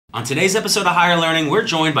On today's episode of Higher Learning, we're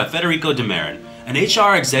joined by Federico Demarin, an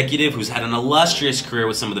HR executive who's had an illustrious career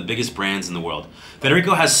with some of the biggest brands in the world.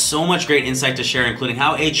 Federico has so much great insight to share, including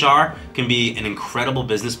how HR can be an incredible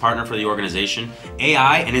business partner for the organization,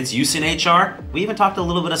 AI and its use in HR. We even talked a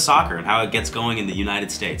little bit of soccer and how it gets going in the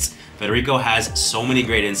United States. Federico has so many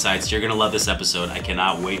great insights. You're going to love this episode. I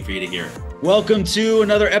cannot wait for you to hear it. Welcome to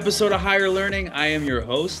another episode of Higher Learning. I am your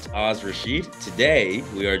host, Oz Rashid. Today,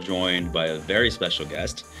 we are joined by a very special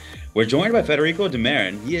guest. We're joined by Federico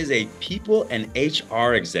Demarin. He is a people and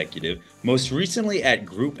HR executive, most recently at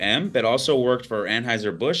Group M, but also worked for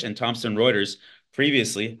Anheuser-Busch and Thomson Reuters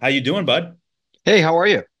previously. How you doing, bud? Hey, how are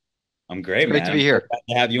you? I'm It's great, great man. to I'm be so here. glad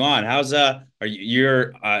to have you on.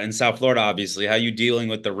 You're in South Florida, obviously. How you dealing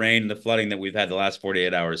with the rain and the flooding that we've had the last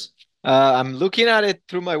 48 hours? I'm looking at it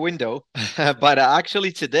through my window, but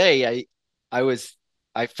actually today I was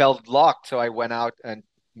I felt locked, so I went out and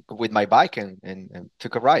with my bike and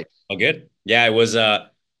took a ride. Oh, good. Yeah,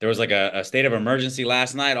 there was like a state of emergency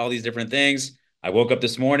last night, all these different things. I woke up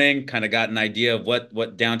this morning, kind of got an idea of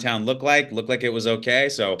what downtown looked like. Looked like it was okay.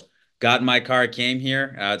 So got in my car, came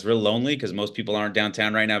here. It's real lonely because most people aren't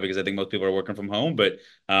downtown right now because I think most people are working from home, but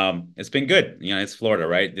it's been good. You know, it's Florida,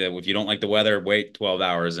 right? If you don't like the weather, wait 12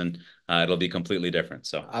 hours and it'll be completely different.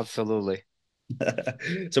 So Absolutely.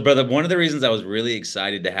 so brother, one of the reasons I was really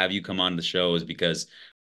excited to have you come on the show is because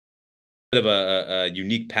of a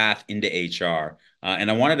unique path into HR. And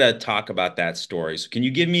I wanted to talk about that story. So can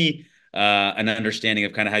you give me an understanding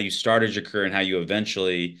of kind of how you started your career and how you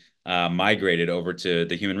eventually migrated over to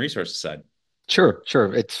the human resources side? Sure,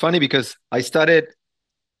 sure. It's funny because I started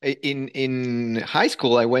in high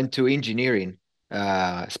school. I went to engineering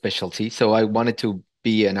specialty, so I wanted to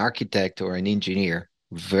be an architect or an engineer.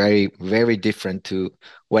 Very, very different to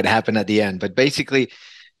what happened at the end. But basically,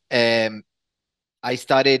 um, I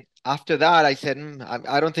started after that. I said,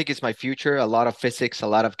 I don't think it's my future. A lot of physics, a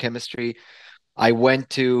lot of chemistry. I went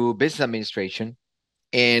to business administration,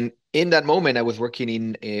 and in that moment, I was working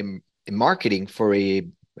in marketing for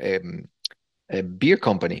um, a beer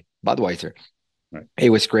company, Budweiser. Right. It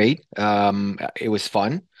was great. It was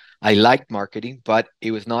fun. I liked marketing, but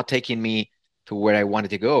it was not taking me to where I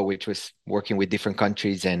wanted to go, which was working with different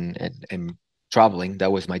countries and traveling.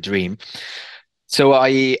 That was my dream. So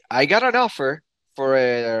I got an offer for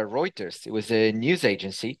Reuters. It was a news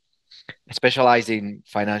agency specialized in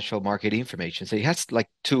financial market information. So it has like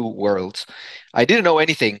two worlds. I didn't know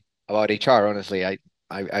anything about HR, honestly. I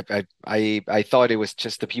thought it was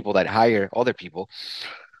just the people that hire other people.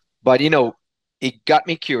 But it got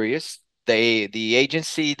me curious. The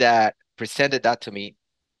agency that presented that to me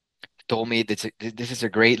told me this is a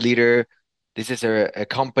great leader. This is a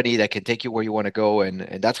company that can take you where you want to go, and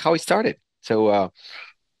that's how it started. So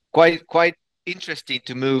quite interesting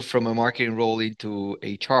to move from a marketing role into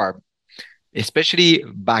HR, especially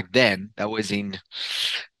back then. That was in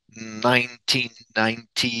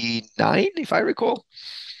 1999, if I recall.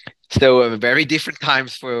 So very different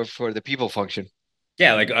times for the people function.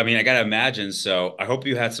 Yeah, like I mean, I gotta imagine. So I hope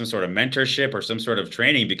you had some sort of mentorship or some sort of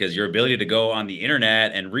training because your ability to go on the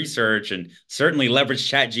internet and research and certainly leverage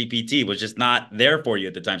Chat GPT was just not there for you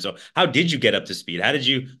at the time. So how did you get up to speed? How did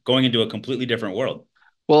you going into a completely different world?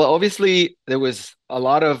 Well, obviously there was a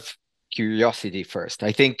lot of curiosity first.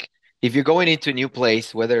 I think if you're going into a new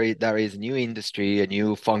place, whether there is a new industry, a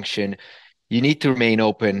new function, you need to remain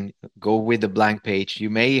open, go with the blank page. You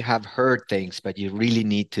may have heard things, but you really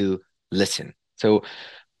need to listen. So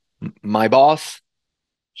my boss,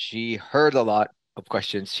 she heard a lot of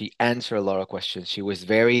questions. She answered a lot of questions. She was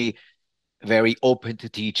very, very open to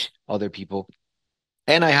teach other people.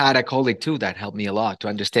 And I had a colleague too that helped me a lot to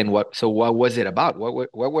understand what was it about?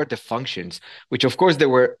 What were the functions? Which of course there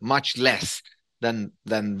were much less than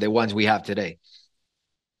the ones we have today.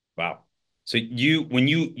 Wow. So when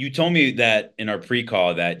you told me that in our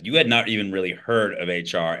pre-call that you had not even really heard of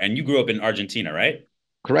HR and you grew up in Argentina, right?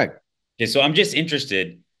 Correct. Okay, so I'm just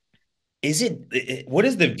interested. What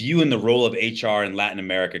is the view and the role of HR in Latin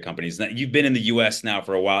America companies? Now, you've been in the US now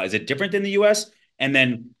for a while. Is it different than the US? And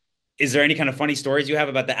then is there any kind of funny stories you have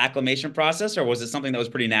about the acclimation process, or was it something that was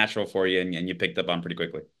pretty natural for you and you picked up on pretty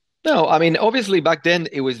quickly? No, I mean obviously back then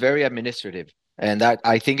it was very administrative, and that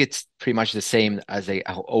I think it's pretty much the same as they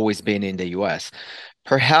have always been in the US.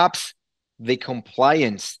 Perhaps the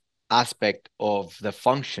compliance aspect of the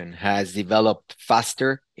function has developed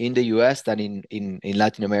faster in the US than in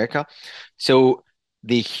Latin America. So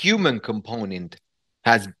the human component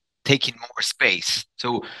has taken more space.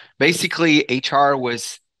 So basically, HR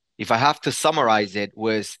was, if I have to summarize it,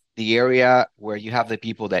 was the area where you have the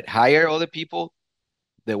people that hire other people,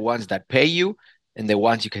 the ones that pay you, and the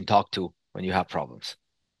ones you can talk to when you have problems.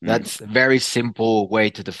 Mm. That's a very simple way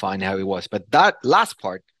to define how it was. But that last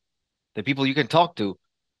part, the people you can talk to,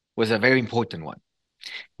 was a very important one,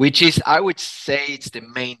 which is, I would say, it's the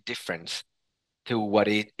main difference to what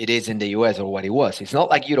it is in the US or what it was. It's not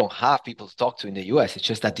like you don't have people to talk to in the US. It's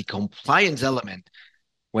just that the compliance element,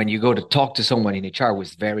 when you go to talk to someone in HR,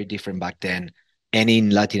 was very different back then and in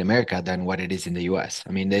Latin America than what it is in the US.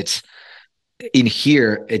 I mean, it's in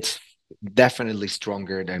here, it's definitely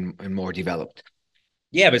stronger than and more developed.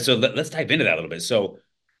 Yeah, but so let's dive into that a little bit. So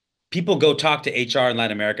people go talk to HR in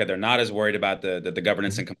Latin America. They're not as worried about the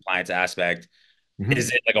governance Mhm. and compliance aspect. Mhm.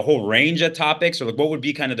 Is it like a whole range of topics, or like what would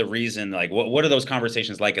be kind of the reason? Like, what are those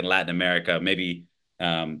conversations like in Latin America? Maybe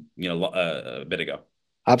a bit ago.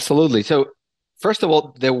 Absolutely. So, first of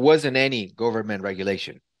all, there wasn't any government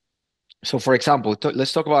regulation. So, for example,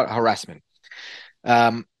 let's talk about harassment.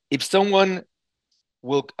 If someone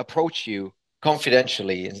will approach you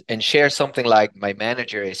confidentially and share something like, my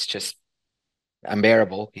manager is just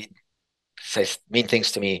unbearable. He says mean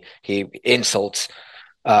things to me. He insults,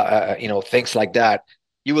 things like that.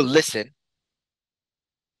 You will listen.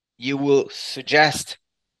 You will suggest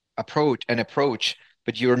approach,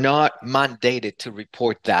 but you're not mandated to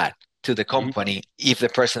report that to the Mhm. company. If the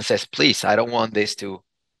person says, please, I don't want this to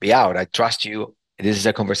be out. I trust you. This is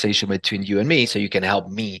a conversation between you and me, so you can help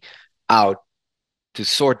me out to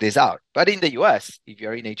sort this out. But in the US, if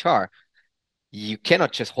you're in HR, you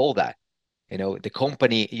cannot just hold that. The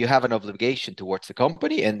company, you have an obligation towards the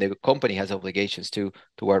company, and the company has obligations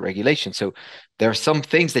toward regulation. So there are some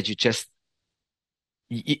things that you just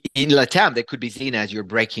in Latam that could be seen as you're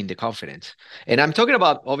breaking the confidence. And I'm talking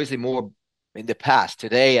about obviously more in the past.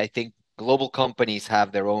 Today, I think global companies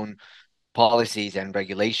have their own policies and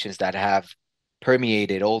regulations that have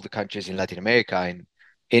permeated all the countries in Latin America, and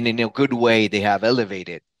in a good way, they have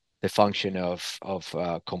elevated the function of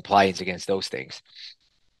compliance against those things.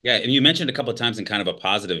 Yeah, and you mentioned a couple of times in kind of a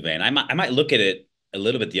positive vein. I might look at it a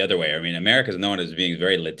little bit the other way. I mean, America is known as being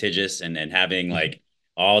very litigious and having Mhm. like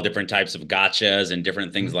all different types of gotchas and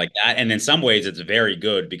different things Mhm. like that. And in some ways, it's very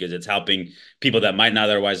good because it's helping people that might not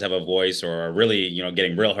otherwise have a voice or are really,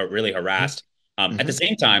 getting really Mhm. harassed. At the Mhm.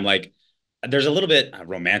 same time, like there's a little bit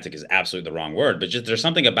romantic is absolutely the wrong word, but just there's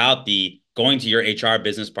something about the going to your HR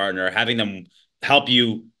business partner, having them help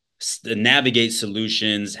you navigate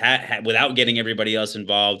solutions without getting everybody else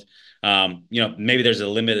involved. Maybe there's a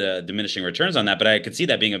limit, diminishing returns on that, but I could see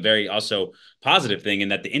that being a very also positive thing,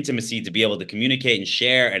 and that the intimacy to be able to communicate and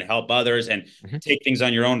share and help others and Mhm. take things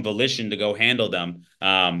on your own volition to go handle them.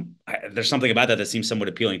 There's something about that that seems somewhat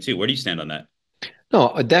appealing too. Where do you stand on that?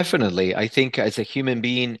 No, definitely. I think as a human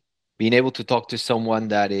being, being able to talk to someone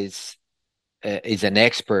that is an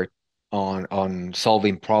expert on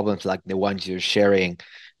solving problems like the ones you're sharing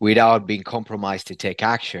without being compromised to take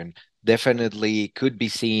action definitely could be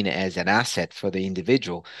seen as an asset for the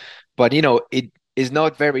individual. But it is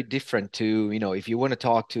not very different to, if you want to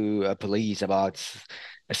talk to a police about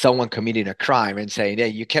someone committing a crime and saying, yeah,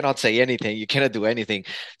 you cannot say anything, you cannot do anything.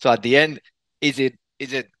 So at the end, is it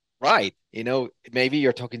right? Maybe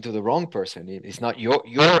you're talking to the wrong person. It's not your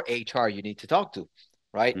HR you need to talk to,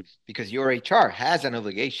 right? Because your HR has an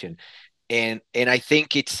obligation, and I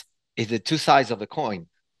think it's the two sides of the coin.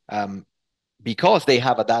 Um, because they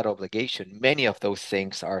have that obligation, many of those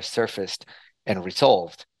things are surfaced and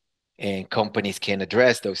resolved, and companies can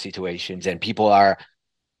address those situations, and people are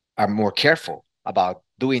more careful about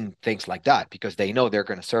doing things like that because they know they're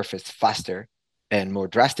going to surface faster and more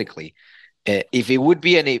drastically. If it would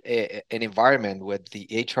be an environment where the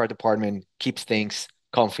HR department keeps things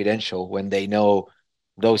confidential when they know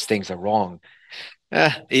those things are wrong,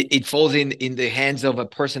 it falls in the hands of a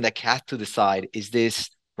person that has to decide, is this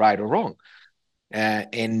right or wrong?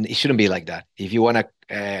 And it shouldn't be like that. If you want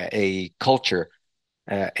a culture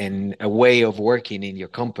and a way of working in your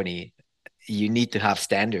company, you need to have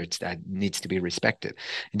standards that needs to be respected.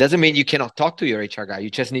 It doesn't mean you cannot talk to your HR guy. You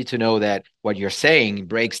just need to know that what you're saying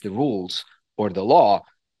breaks the rules or the law.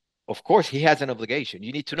 Of course, he has an obligation.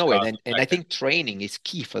 You need to know it. Cause And I effect. think training is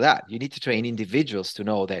key for that. You need to train individuals to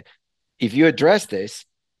know that if you address this,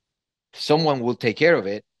 someone will take care of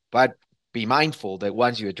it, but be mindful that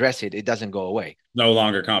once you address it, it doesn't go away. No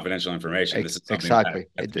longer confidential information. This is something that Exactly.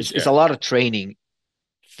 has to be It's a shared. lot of training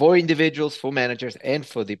for individuals, for managers, and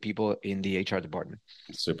for the people in the HR department.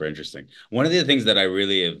 Super interesting. One of the things that I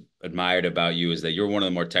really have admired about you is that you're one of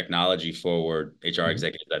the more technology forward HR Mhm.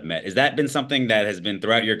 executives I've met. Has that been something that has been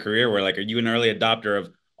throughout your career where like, are you an early adopter of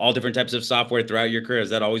all different types of software throughout your career?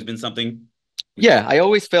 Has that always been something? Yeah, I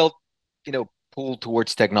always felt, pulled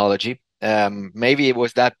towards technology. Maybe it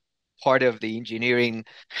was that part of the engineering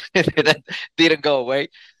that didn't go away.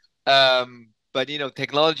 but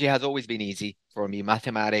technology has always been easy for me.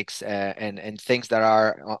 Mathematics and things that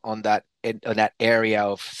are on on that area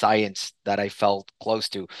of science that I felt close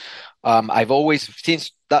to. I've always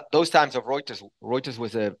since those times of Reuters. Reuters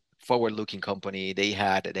was a forward-looking company. They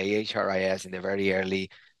had the HRIS in the very early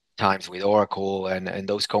times with Oracle and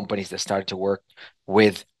those companies that started to work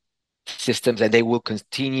with systems, and they will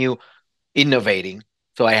continue innovating.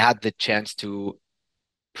 So I had the chance to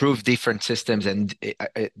prove different systems and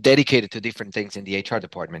dedicated to different things in the HR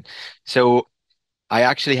department. So I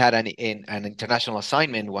actually had an international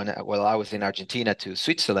assignment while I was in Argentina to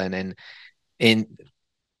Switzerland, and in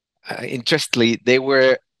interestingly, they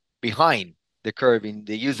were behind the curve in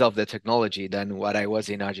the use of the technology than what I was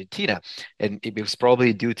in Argentina, and it was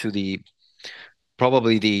probably due to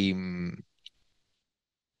probably the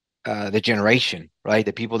generation, right?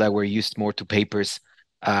 The people that were used more to papers,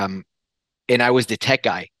 um, and I was the tech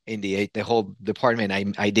guy in the whole department.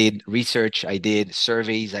 I did research, I did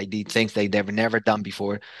surveys, I did things they've never done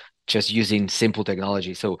before, just using simple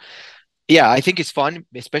technology. So yeah, I think it's fun,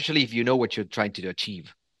 especially if you know what you're trying to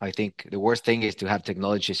achieve. I think the worst thing is to have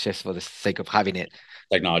technology just for the sake of having it.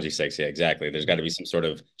 Technology sakes, yeah, exactly. There's got to be some sort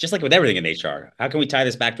of, just like with everything in HR, how can we tie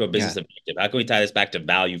this back to a business Yeah, objective? How can we tie this back to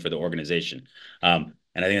value for the organization? And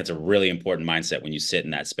I think that's a really important mindset when you sit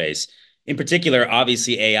in that space. In particular,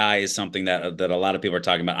 obviously, AI is something that a lot of people are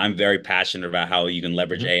talking about. I'm very passionate about how you can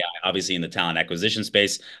leverage hmm AI, obviously, in the talent acquisition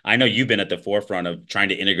space. I know you've been at the forefront of trying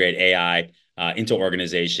to integrate AI into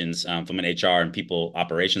organizations from an HR and people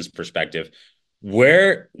operations perspective.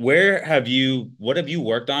 Where have you what have you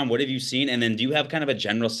worked on? What have you seen? And then do you have kind of a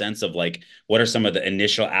general sense of like what are some of the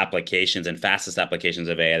initial applications and fastest applications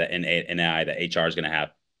of AI in AI that HR is going to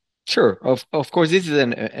have? Sure. Of course, this is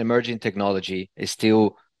an emerging technology. It's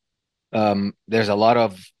still there's a lot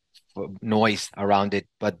of noise around it,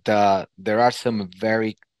 but there are some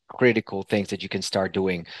very critical things that you can start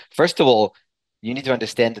doing. First of all, you need to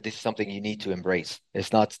understand that this is something you need to embrace.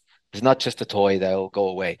 It's not just a toy that'll go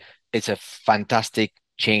away. It's a fantastic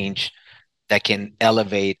change that can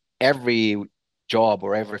elevate every job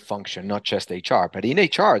or every function, not just HR. But in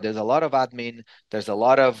HR, there's a lot of admin, there's a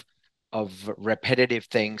lot of repetitive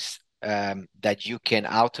things that you can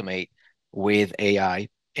automate with AI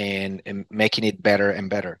and making it better and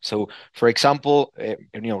better. So, for example,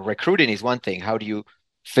 recruiting is one thing. How do you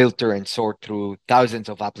filter and sort through thousands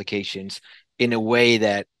of applications in a way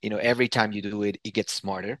that every time you do it, it gets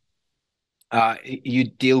smarter? You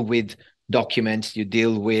deal with documents, you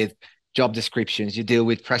deal with job descriptions, you deal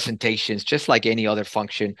with presentations, just like any other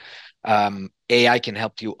function. AI can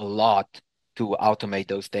help you a lot to automate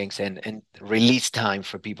those things and release time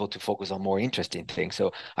for people to focus on more interesting things.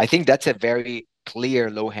 So I think that's a very clear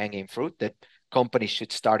low hanging fruit that companies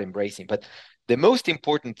should start embracing. But the most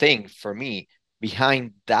important thing for me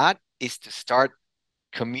behind that is to start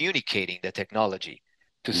communicating the technology,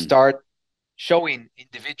 to Mm. start showing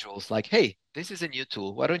individuals like, hey, this is a new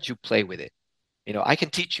tool. Why don't you play with it? I can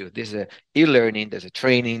teach you. There's a e-learning, there's a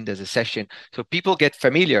training, there's a session. So people get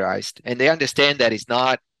familiarized and they understand that it's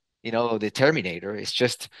not, the Terminator. It's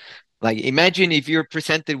just like imagine if you're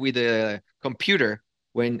presented with a computer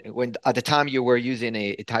when at the time you were using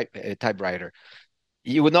a typewriter,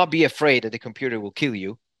 you would not be afraid that the computer will kill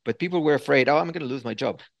you, but people were afraid, oh, I'm going to lose my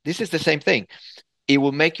job. This is the same thing. It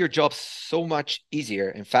will make your job so much easier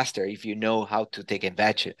and faster if you know how to take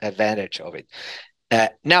advantage of it.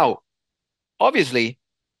 Now, obviously,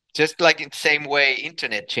 just like in the same way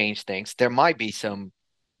internet changed things, there might be some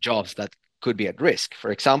jobs that could be at risk.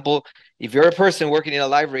 For example, if you're a person working in a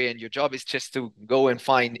library and your job is just to go and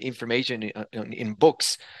find information in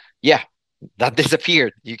books, yeah, that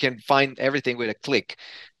disappeared. You can find everything with a click.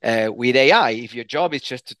 With AI, if your job is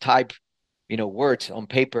just to type, words on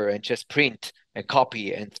paper and just print and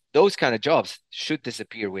copy, and those kind of jobs should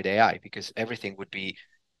disappear with AI because everything would be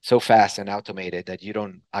so fast and automated that you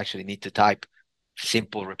don't actually need to type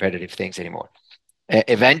simple repetitive things anymore.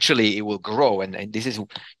 Eventually it will grow, and this is,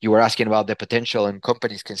 you were asking about the potential and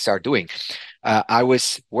companies can start doing. I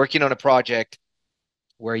was working on a project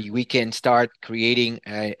where we can start creating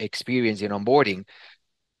experience in onboarding,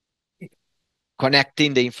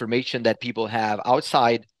 connecting the information that people have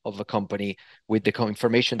outside of a company with the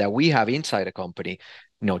information that we have inside a company,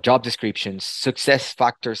 job descriptions, success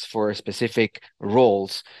factors for specific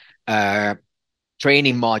roles, uh,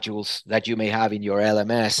 training modules that you may have in your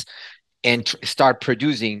LMS, and start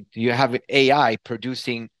producing. You have AI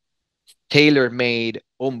producing tailor-made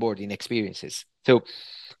onboarding experiences. So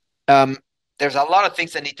um, there's a lot of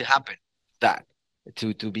things that need to happen that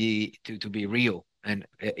to be real. And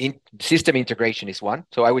system integration is one.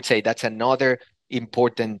 So I would say that's another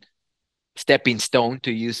important stepping stone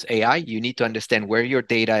to use AI. You need to understand where your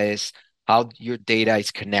data is, how your data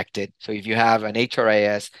is connected. So if you have an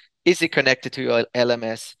HRIS, is it connected to your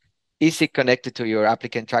LMS? Is it connected to your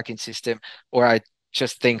applicant tracking system, or are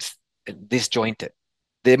just things disjointed?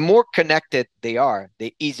 The more connected they are,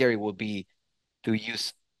 the easier it will be to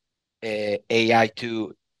use AI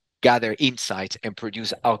to gather insights and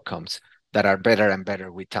produce outcomes that are better and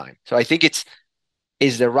better with time. So I think it's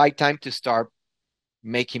the right time to start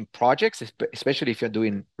making projects, especially if you're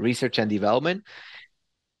doing research and development.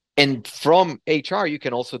 And from HR, you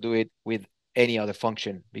can also do it with any other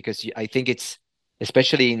function, because I think it's,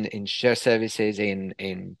 especially in shared services,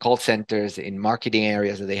 in call centers, in marketing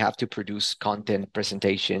areas that they have to produce content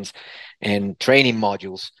presentations and training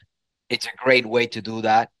modules. It's a great way to do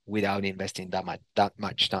that without investing that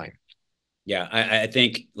much time. Yeah, I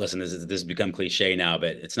think, listen, this has become cliche now,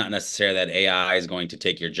 but it's not necessarily that AI is going to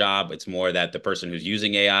take your job. It's more that the person who's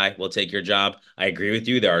using AI will take your job. I agree with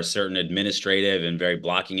you. There are certain administrative and very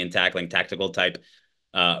blocking and tackling tactical type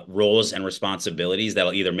roles and responsibilities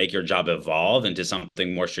that'll either make your job evolve into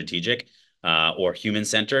something more strategic or human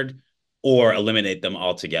centered, or eliminate them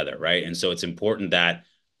altogether, right? And so it's important that,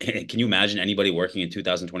 can you imagine anybody working in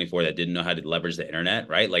 2024 that didn't know how to leverage the internet,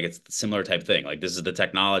 right? Like, it's a similar type thing. Like, this is the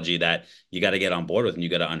technology that you got to get on board with and you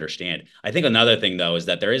got to understand. I think another thing though is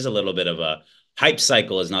that there is a little bit of a hype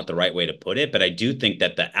cycle, is not the right way to put it, but I do think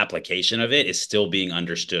that the application of it is still being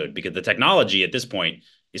understood, because the technology at this point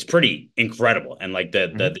is pretty incredible. And like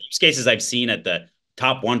the use cases I've seen at the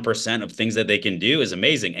top 1% of things that they can do is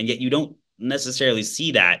amazing. And yet you don't necessarily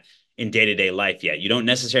see that in day-to-day life yet. You don't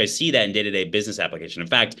necessarily see that in day-to-day business application. In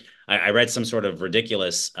fact, I read some sort of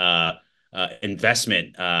ridiculous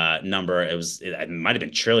investment number. It might have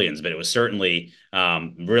been trillions, but it was certainly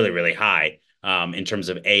really, really high in terms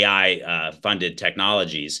of AI funded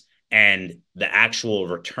technologies. And the actual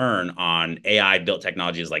return on AI built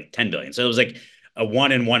technology is like 10 billion. So it was like a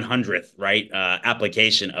 1 in 100th, right,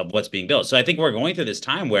 application of what's being built. So I think we're going through this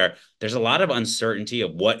time where there's a lot of uncertainty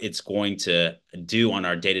of what it's going to do on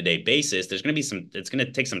our day-to-day basis. There's going to be it's going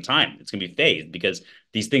to take some time. It's going to be phased, because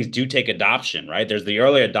these things do take adoption, right? There's the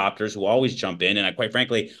early adopters who always jump in. And quite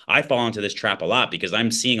frankly, I fall into this trap a lot, because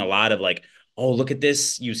I'm seeing a lot of like, oh, look at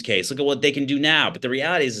this use case. Look at what they can do now. But the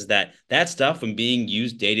reality is that stuff, when being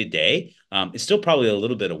used day to day, is still probably a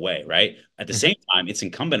little bit away, right? At the Mm-hmm. same time, it's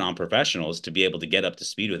incumbent on professionals to be able to get up to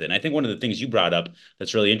speed with it. And I think one of the things you brought up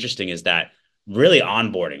that's really interesting is that really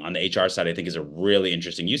onboarding on the HR side, I think, is a really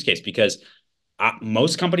interesting use case, because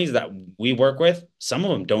most companies that we work with, some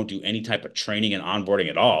of them don't do any type of training and onboarding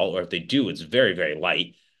at all, or if they do, it's very, very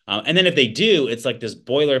light. And then if they do, it's like this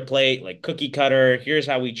boilerplate, like cookie cutter. Here's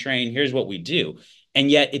how we train. Here's what we do.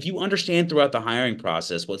 And yet, if you understand throughout the hiring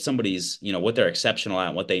process what somebody's, what they're exceptional at,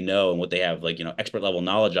 and what they know, and what they have, like, expert level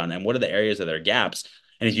knowledge on, and what are the areas of their gaps,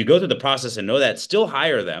 and if you go through the process and know that, still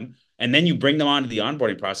hire them, and then you bring them onto the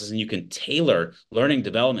onboarding process, and you can tailor learning,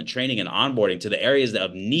 development, training, and onboarding to the areas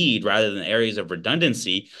of need rather than areas of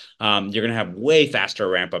redundancy. You're going to have way faster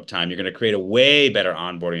ramp up time. You're going to create a way better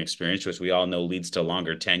onboarding experience, which we all know leads to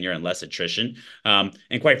longer tenure and less attrition. And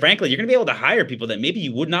quite frankly, you're going to be able to hire people that maybe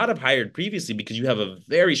you would not have hired previously, because you have a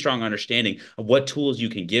very strong understanding of what tools you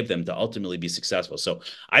can give them to ultimately be successful. So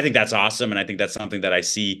I think that's awesome. And I think that's something that I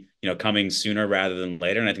see, coming sooner rather than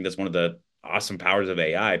later. And I think that's one of the awesome powers of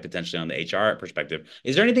AI potentially on the HR perspective.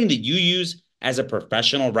 Is there anything that you use as a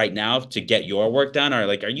professional right now to get your work done? Or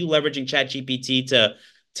like, are you leveraging ChatGPT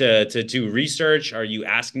to do research? Are you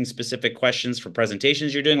asking specific questions for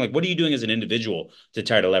presentations you're doing? Like, what are you doing as an individual to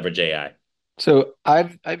try to leverage AI? So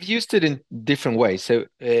I've used it in different ways. So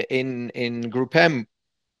in Group M,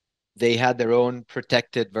 they had their own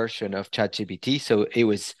protected version of ChatGPT, so it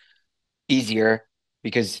was easier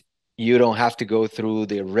because you don't have to go through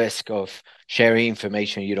the risk of sharing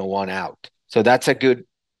information you don't want out. So that's a good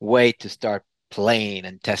way to start playing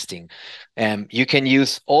and testing. You can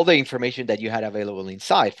use all the information that you had available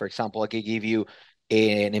inside. For example, I could give you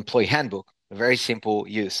an employee handbook, a very simple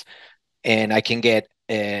use, and I can get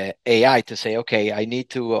AI to say, okay, I need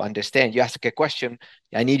to understand. You ask a question,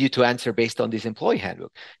 I need you to answer based on this employee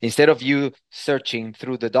handbook. Instead of you searching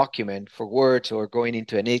through the document for words or going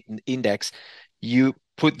into an index, you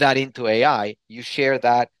put that into AI, you share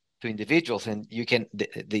that to individuals, and you can,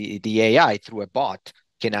 the AI through a bot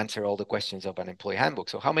can answer all the questions of an employee handbook.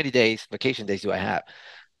 So how many days, vacation days do I have?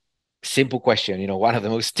 Simple question, one of the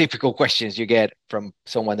most typical questions you get from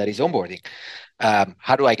someone that is onboarding.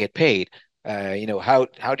 How do I get paid?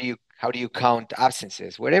 How do you count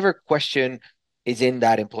absences? Whatever question is in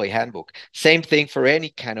that employee handbook. Same thing for any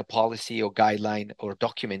kind of policy or guideline or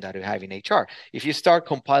document that you have in HR. If you start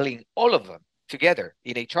compiling all of them together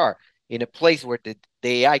in HR, in a place where the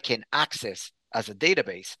AI can access as a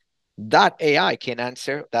database, that AI can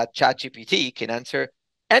answer, that ChatGPT can answer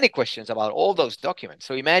any questions about all those documents.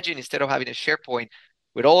 So imagine instead of having a SharePoint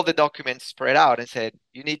with all the documents spread out and said,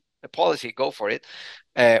 you need a policy, go for it,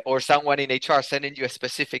 or someone in HR sending you a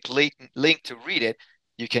specific link to read it,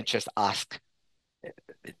 you can just ask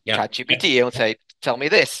Yeah. ChatGPT and say, tell me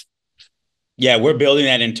this. Yeah, we're building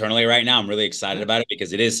that internally right now. I'm really excited about it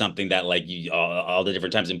because it is something that, like, you all the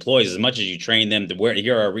different times employees, as much as you train them to where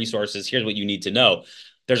here are resources, here's what you need to know.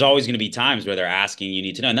 There's always going to be times where they're asking you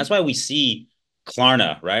need to know, and that's why we see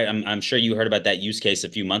Klarna, right? I'm sure you heard about that use case a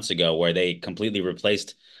few months ago where they completely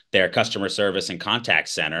replaced their customer service and contact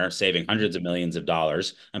center, saving hundreds of millions of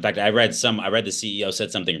dollars. In fact, I read the CEO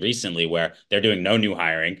said something recently where they're doing no new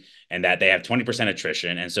hiring and that they have 20%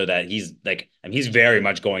 attrition. And so that he's like, and he's very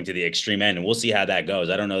much going to the extreme end, and we'll see how that goes.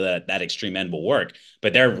 I don't know that that extreme end will work,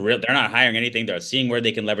 but they're not hiring anything. They're seeing where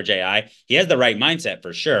they can leverage AI. He has the right mindset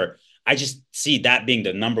for sure. I just see that being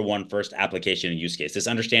the number one first application and use case. This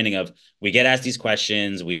understanding of we get asked these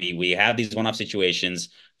questions, we have these one-off situations,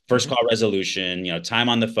 first Mhm. call resolution, time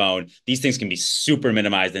on the phone. These things can be super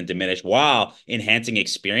minimized and diminished while enhancing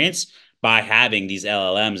experience by having these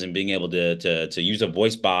LLMs and being able to use a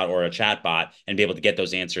voice bot or a chat bot and be able to get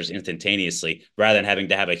those answers instantaneously rather than having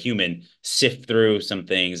to have a human sift through some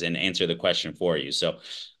things and answer the question for you. So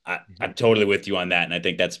I'm Mhm. totally with you on that, and I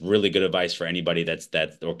think that's really good advice for anybody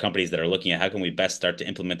that or companies that are looking at how can we best start to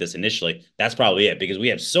implement this initially. That's probably it because we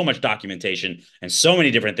have so much documentation and so many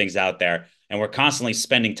different things out there, and we're constantly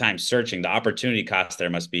spending time searching. The opportunity cost there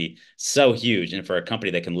must be so huge, and for a company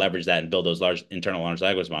that can leverage that and build those large internal large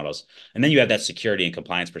language models, and then you have that security and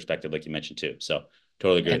compliance perspective, like you mentioned too. So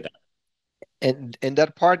totally agree with And that. and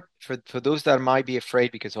that part for those that might be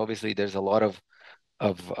afraid, because obviously there's a lot of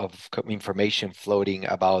information floating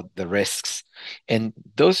about the risks, and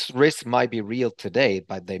those risks might be real today,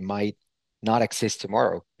 but they might not exist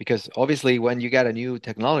tomorrow. Because obviously, when you get a new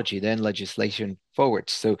technology, then legislation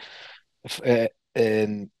forwards. So, uh,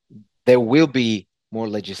 and there will be more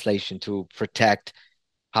legislation to protect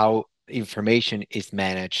how information is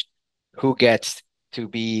managed, who gets to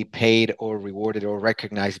be paid or rewarded or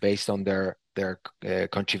recognized based on their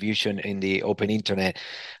contribution in the open internet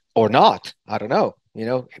or not. I don't know,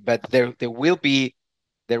 but there will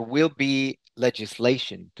be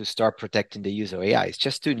legislation to start protecting the use of AI. It's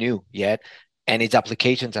just too new yet, and its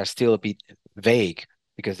applications are still a bit vague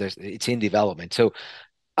because it's in development. So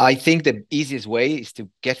I think the easiest way is to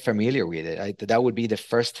get familiar with it. That would be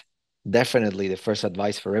definitely the first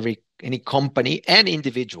advice for any company and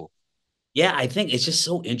individual. Yeah, I think it's just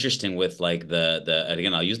so interesting with like the and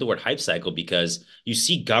again, I'll use the word hype cycle because you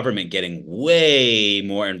see government getting way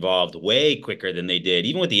more involved way quicker than they did,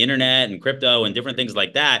 even with the internet and crypto and different things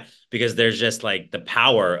like that, because there's just like the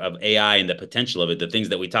power of AI and the potential of it, the things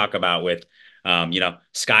that we talk about with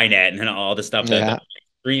Skynet and all the stuff that the Yeah,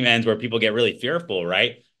 extreme ends where people get really fearful,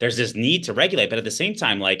 right? There's this need to regulate, but at the same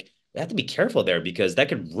time, like we have to be careful there because that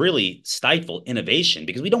could really stifle innovation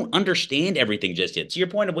because we don't understand everything just yet. To your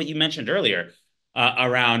point of what you mentioned earlier,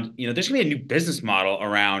 around, there's going to be a new business model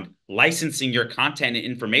around licensing your content and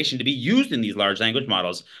information to be used in these large language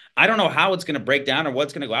models. I don't know how it's going to break down or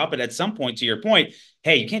what's going to go out, but at some point, to your point,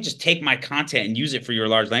 hey, you can't just take my content and use it for your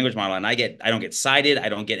large language model, and I don't get cited, I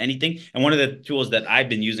don't get anything. And one of the tools that I've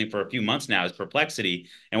been using for a few months now is Perplexity.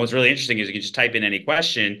 And what's really interesting is you can just type in any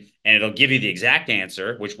question and it'll give you the exact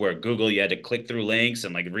answer, which where Google, you had to click through links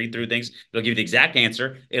and like read through things. It'll give you the exact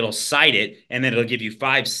answer. It'll cite it, and then it'll give you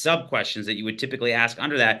 5 sub questions that you would typically ask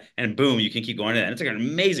under that. And boom, you can keep going to that. And it's like an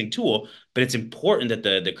amazing tool, but it's important that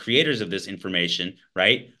the creators of this information,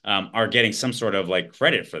 right, are getting some sort of like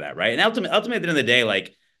credit for that, right? And ultimately, at the end of the day,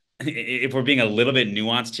 like if we're being a little bit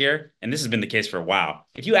nuanced here, and this has been the case for a while,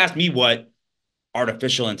 if you ask me what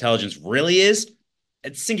artificial intelligence really is,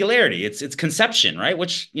 it's singularity. It's conception, right?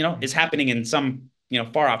 Which is happening in some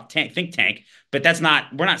far off think tank, but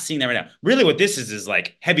we're not seeing that right now. Really, what this is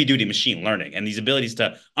like heavy duty machine learning and these abilities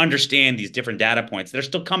to understand these different data points that are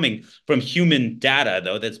still coming from human data,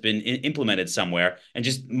 though that's been implemented somewhere and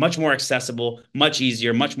just much more accessible, much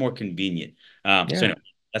easier, much more convenient. So yeah. anyway,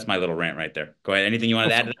 that's my little rant right there. Go ahead. Anything you wanted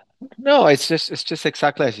to add to that? No, it's just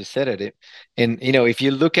exactly as you said it. And if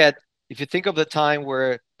you think of the time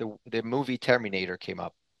where the movie Terminator came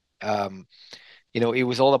up, um, it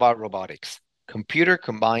was all about robotics. Computer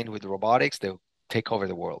combined with robotics, they'll take over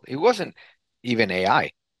the world. It wasn't even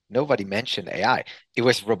AI. Nobody mentioned AI. It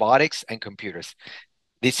was robotics and computers.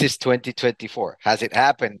 This is 2024. Has it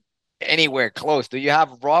happened anywhere close? Do you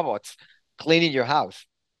have robots cleaning your house?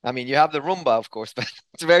 I mean, you have the Roomba, of course, but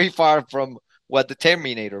it's very far from what the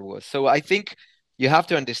Terminator was. So I think, you have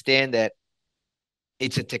to understand that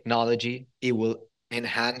it's a technology. It will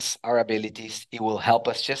enhance our abilities. It will help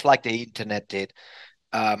us just like the internet did.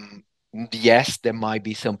 Um, yes, there might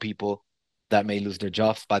be some people that may lose their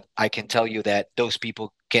jobs, but I can tell you that those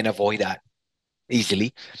people can avoid that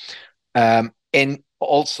easily. And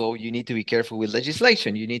also, you need to be careful with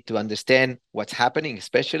legislation. You need to understand what's happening,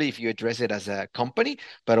 especially if you address it as a company,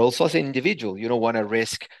 but also as an individual. You don't want to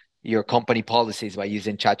risk your company policies by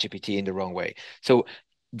using ChatGPT in the wrong way. So,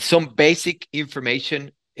 some basic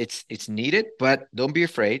information it's needed, but don't be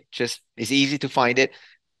afraid. Just it's easy to find it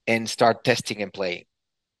and start testing and playing.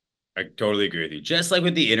 I totally agree with you. Just like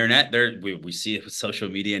with the internet, we see it with social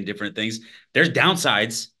media and different things. There's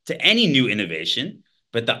downsides to any new innovation,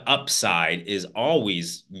 but the upside is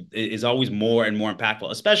always more and more impactful,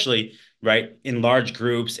 especially right in large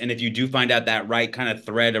groups. And if you do find out that right kind of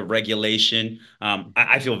thread of regulation,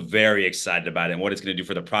 I feel very excited about it and what it's going to do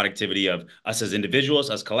for the productivity of us as individuals,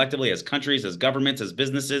 us collectively, as countries, as governments, as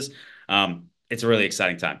businesses. It's a really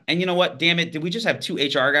exciting time. And you know what? Damn it. Did we just have two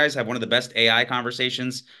HR guys have one of the best AI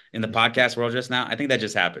conversations in the podcast world just now? I think that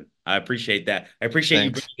just happened. I appreciate that. I appreciate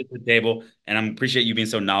you bringing Thanks. it to the table, and I appreciate you being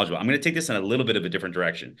so knowledgeable. I'm going to take this in a little bit of a different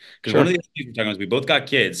direction because one Sure. of the things we're talking about is we both got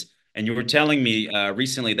kids, and you were telling me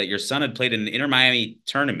recently that your son had played in an Inter Miami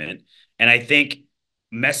tournament, and I think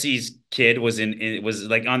Messi's kid was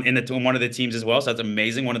like on in one of the teams as well. So that's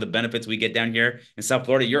amazing. One of the benefits we get down here in South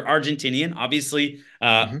Florida. You're Argentinian, obviously.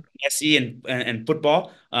 Mhm. Messi and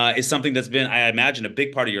football is something that's been, I imagine, a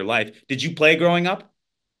big part of your life. Did you play growing up?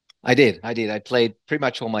 I did. I did. I played pretty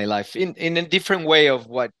much all my life in a different way of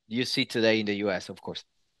what you see today in the US, of course.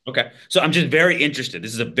 Okay. So I'm just very interested.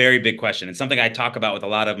 This is a very big question. It's something I talk about with a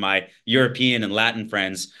lot of my European and Latin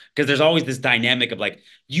friends because there's always this dynamic of like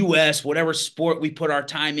US, whatever sport we put our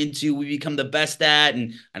time into, we become the best at.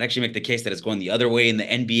 And I'd actually make the case that it's going the other way in the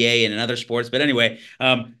NBA and in other sports. But anyway,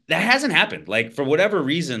 that hasn't happened. Like for whatever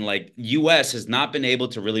reason, like US has not been able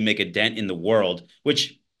to really make a dent in the world,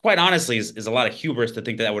 which quite honestly is a lot of hubris to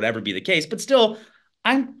think that that would ever be the case. But still,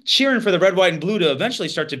 I'm cheering for the red, white, and blue to eventually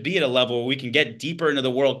start to be at a level where we can get deeper into the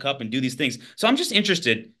World Cup and do these things. So I'm just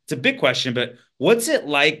interested. It's a big question, but what's it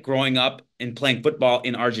like growing up and playing football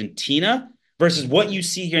in Argentina versus what you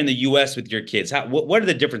see here in the U.S. with your kids? What are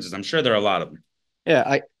the differences? I'm sure there are a lot of them. Yeah,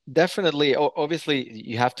 I definitely. Obviously,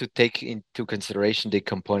 you have to take into consideration the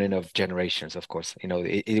component of generations. Of course,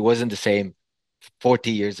 it wasn't the same 40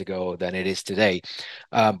 years ago than it is today.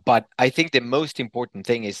 But I think the most important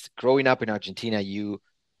thing is growing up in Argentina. You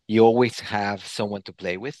always have someone to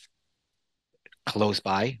play with close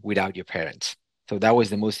by without your parents. So that was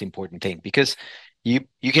the most important thing because you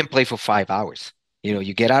can play for 5 hours.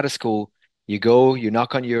 You get out of school, you go, you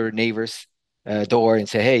knock on your neighbor's door and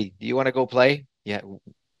say, "Hey, do you want to go play?" Yeah,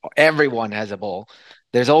 everyone has a ball.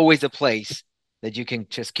 There's always a place that you can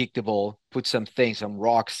just kick the ball, put some things, some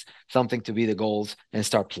rocks, something to be the goals, and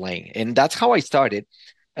start playing. And that's how I started.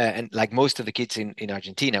 And like most of the kids in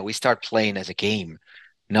Argentina, we start playing as a game,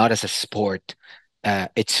 not as a sport.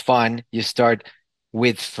 It's fun. You start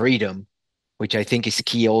with freedom, which I think is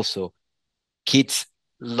key also. Kids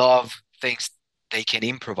love things they can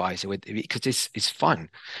improvise with because it's fun.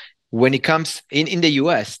 When it comes in the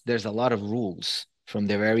US, there's a lot of rules from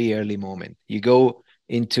the very early moment. You go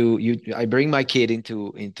into you I bring my kid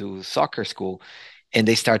into soccer school and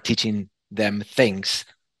they start teaching them things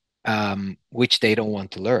which they don't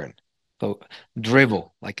want to learn. So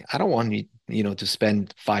dribble, like I don't want you to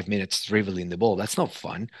spend 5 minutes dribbling the ball. That's not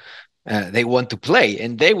fun. They want to play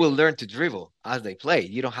and they will learn to dribble as they play.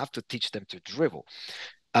 You don't have to teach them to dribble.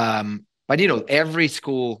 But every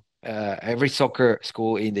soccer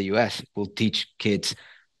school in the US will teach kids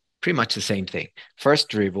pretty much the same thing. First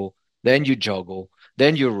dribble, then you juggle,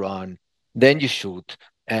 then you run, then you shoot.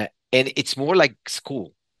 And it's more like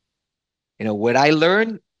school. What I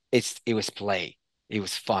learned, it was play. It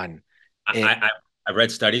was fun. I, It, I I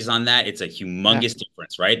read studies on that. It's a yeah, humongous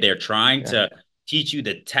difference, right? They're trying yeah, to teach you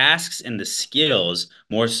the tasks and the skills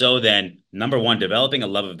more so than number one, developing a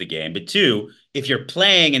love of the game. But two, if you're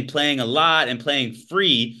playing and playing a lot and playing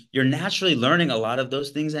free, you're naturally learning a lot of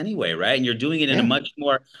those things anyway, right? And you're doing it in a yeah. much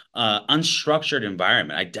more unstructured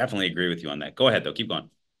environment. I definitely agree with you on that. Go ahead, though. Keep going.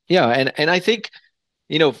 Yeah, and I think,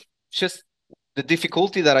 you know, just the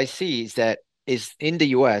difficulty that I see is in the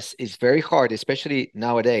US is very hard, especially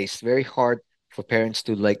nowadays, very hard for parents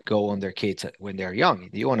to let go on their kids when they're young.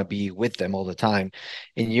 You want to be with them all the time,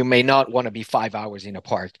 and you may not want to be 5 hours in a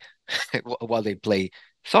park while they play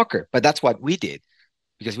soccer. But that's what we did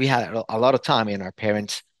because we had a lot of time, and our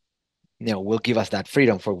parents, will give us that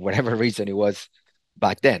freedom for whatever reason it was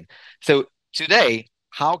back then. So today,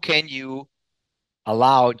 how can you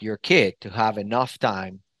allow your kid to have enough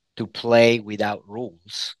time to play without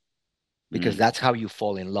rules, because Mm. that's how you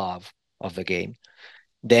fall in love of the game.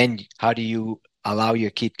 Then how do you allow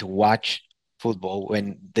your kid to watch football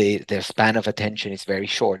when their span of attention is very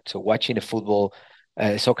short? So watching a football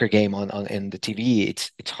soccer game on in the TV,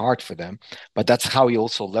 it's hard for them. But that's how you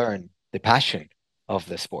also learn the passion of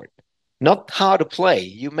the sport. Not how to play.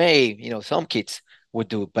 You may, some kids would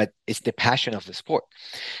do, but it's the passion of the sport.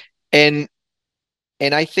 And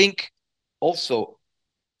and I think also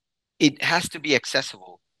it has to be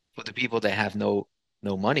accessible for the people that have no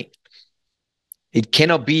money. It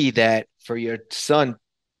cannot be that for your son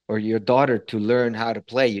or your daughter to learn how to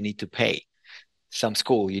play, you need to pay some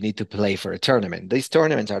school, you need to play for a tournament. These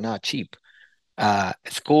tournaments are not cheap.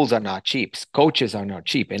 Schools are not cheap. Coaches are not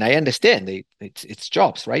cheap. And I understand it's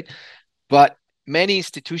jobs, right? But many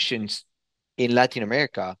institutions in Latin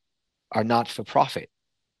America are not for profit,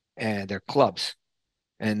 and they're clubs,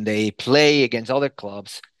 and they play against other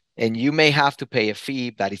clubs. And you may have to pay a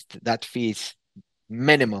fee that fee is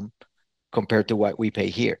minimum compared to what we pay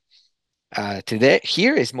here. Today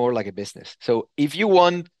here is more like a business. So if you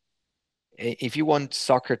want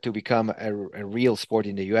soccer to become a real sport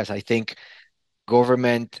in the US, I think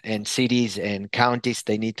government and cities and counties,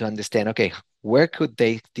 they need to understand, okay, where could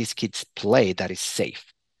these kids play that is safe?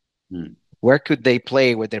 Mm. Where could they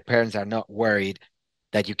play where their parents are not worried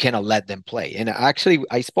that you cannot let them play? And actually,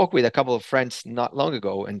 I spoke with a couple of friends not long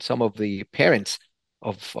ago, and some of the parents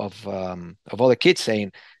of other kids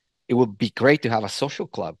saying it would be great to have a social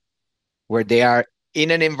club where they are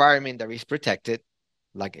in an environment that is protected,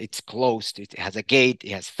 like it's closed, it has a gate,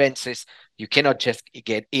 it has fences. You cannot just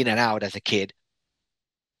get in and out as a kid,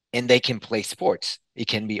 and they can play sports. It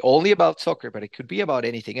can be only about soccer, but it could be about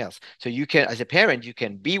anything else. So you can, as a parent, you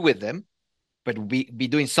can be with them, but be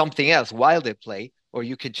doing something else while they play, or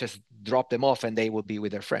you can just drop them off and they will be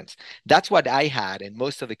with their friends. That's what I had, and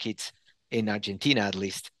most of the kids in Argentina, at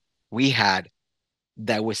least, we had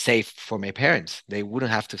that was safe for my parents. They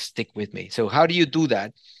wouldn't have to stick with me. So how do you do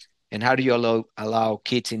that? And how do you allow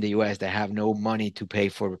kids in the US that have no money to pay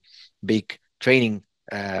for big training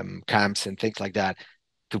camps and things like that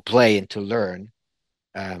to play and to learn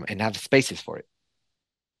and have spaces for it?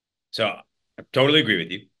 So I totally agree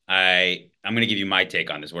with you. I'm going to give you my take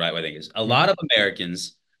on this. What I think is a Hmm. lot of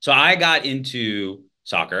Americans. So I got into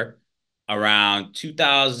soccer around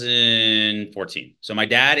 2014. So my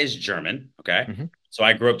dad is German. Okay. Hmm. So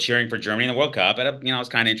I grew up cheering for Germany in the World Cup. I was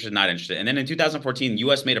kind of interested, not interested. And then in 2014,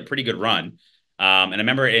 U.S. made a pretty good run. And I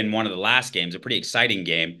remember in one of the last games, a pretty exciting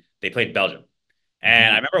game, they played Belgium. Hmm.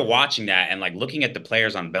 And I remember watching that and like looking at the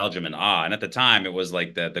players on Belgium in awe. And at the time, it was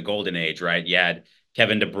like the golden age, right? You had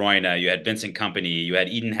Kevin De Bruyne, you had Vincent Company, you had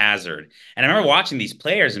Eden Hazard. And I remember watching these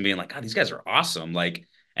players and being like, God, these guys are awesome. Like,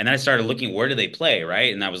 and then I started looking, where do they play,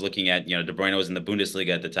 right? And I was looking at, De Bruyne was in the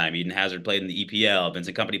Bundesliga at the time. Eden Hazard played in the EPL.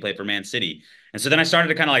 Vincent Company played for Man City. And so then I started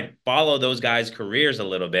to kind of like follow those guys' careers a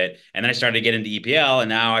little bit. And then I started to get into EPL. And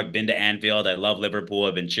now I've been to Anfield. I love Liverpool.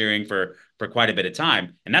 I've been cheering for quite a bit of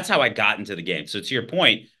time. And that's how I got into the game. So to your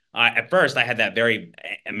point, at first I had that very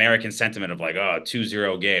American sentiment of like, oh,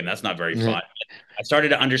 2-0 game. That's not very Yeah. fun. I started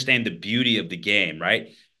to understand the beauty of the game,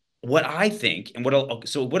 right? What I think, and what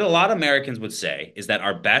a lot of Americans would say is that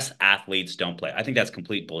our best athletes don't play. I think that's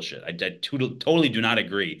complete bullshit. I totally do not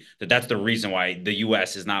agree that that's the reason why the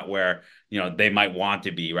U.S. is not where they might want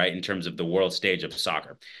to be, right, in terms of the world stage of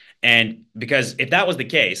soccer. And because if that was the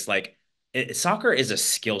case, like soccer is a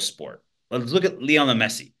skill sport. Let's look at Lionel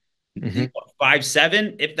Messi. Hmm.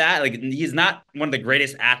 5'7", if that. Like he's not one of the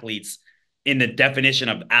greatest athletes in the definition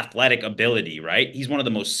of athletic ability, right? He's one of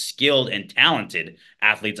the most skilled and talented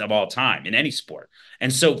athletes of all time in any sport.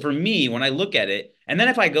 And so for me, when I look at it, and then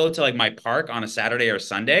if I go to like my park on a Saturday or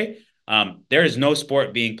Sunday, there is no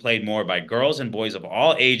sport being played more by girls and boys of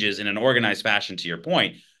all ages in an organized fashion, to your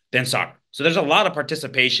point, than soccer. So there's a lot of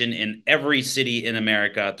participation in every city in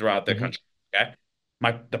America throughout the Hmm. country. Okay.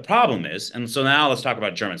 The problem is, and so now let's talk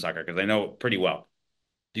about German soccer because I know it pretty well.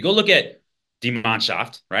 If you go look at Die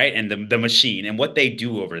Mannschaft, right, and the machine and what they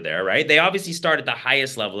do over there, right? They obviously start at the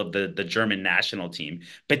highest level of the German national team.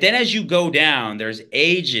 But then as you go down, there's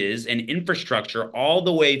ages and infrastructure all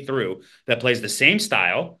the way through that plays the same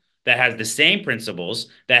style, that has the same principles,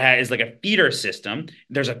 is like a feeder system.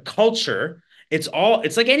 There's a culture.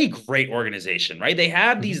 it's like any great organization, right? They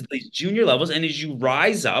have Mhm, these junior levels, and as you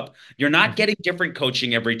rise up, you're not mhm. getting different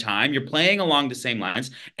coaching every time. You're playing along the same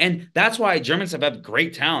lines. And that's why Germans have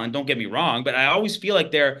great talent, don't get me wrong, but I always feel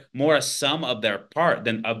like they're more a sum of their parts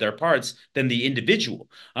than the individual.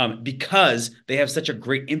 Because they have such a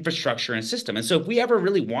great infrastructure and system. And so if we ever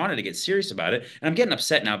really wanted to get serious about it, and I'm getting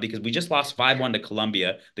upset now because we just lost 5-1 to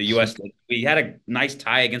Colombia, the US, we had a nice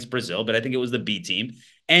tie against Brazil, but I think it was the B team.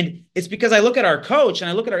 And it's because I look at our coach and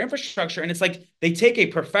I look at our infrastructure, and it's like they take a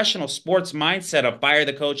professional sports mindset of fire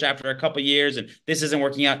the coach after a couple years and this isn't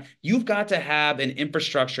working out. You've got to have an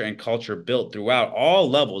infrastructure and culture built throughout all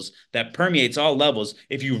levels that permeates all levels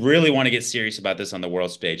if you really want to get serious about this on the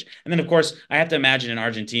world stage. And then, of course, I have to imagine in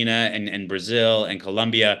Argentina and Brazil and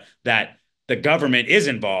Colombia that the government is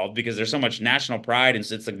involved because there's so much national pride and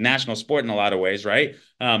it's a national sport in a lot of ways, right?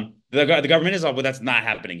 The government is involved, but that's not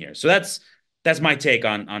happening here. So that's my take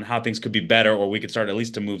on how things could be better, or we could start at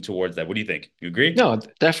least to move towards that. What do you think? You agree? No,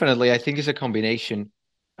 definitely. I think it's a combination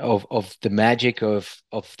of the magic of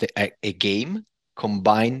a game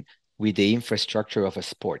combined with the infrastructure of a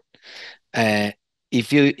sport. Uh,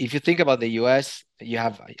 if you think about the US,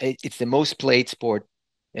 it's the most played sport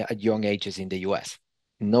at young ages in the US.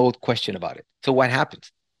 No question about it. So what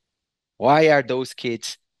happens? Why are those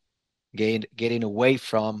kids getting away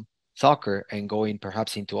from soccer and going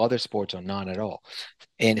perhaps into other sports or none at all?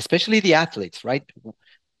 And especially the athletes, right?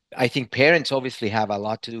 I think parents obviously have a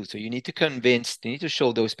lot to do. So you need to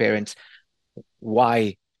show those parents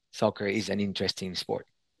why soccer is an interesting sport,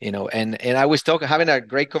 and I was having a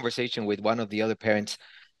great conversation with one of the other parents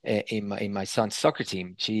in my son's soccer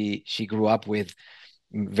team. She grew up with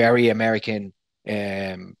very American,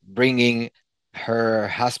 bringing her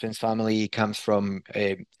husband's family comes from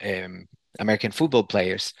American football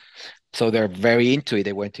players, so they're very into it.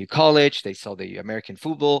 They went to college, they saw the American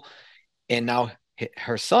football, and now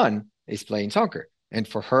her son is playing soccer, and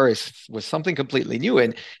for her it was something completely new.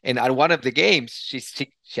 And at one of the games, she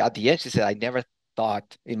at the end she said, I never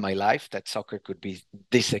thought in my life that soccer could be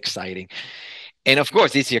this exciting. And of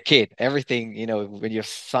course, it's your kid. Everything, when your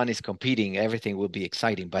son is competing, everything will be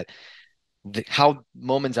exciting. But how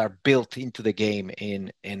moments are built into the game,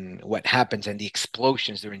 in what happens, and the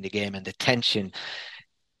explosions during the game, and the tension,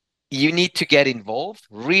 you need to get involved,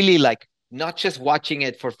 really, like not just watching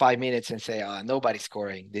it for 5 minutes and say, nobody's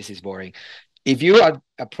scoring, this is boring. If you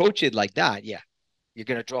approach it like that, yeah, you're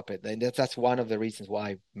going to drop it. And that's one of the reasons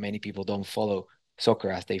why many people don't follow soccer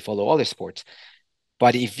as they follow other sports.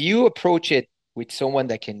 But if you approach it with someone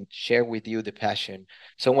that can share with you the passion,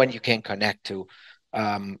 someone you can connect to,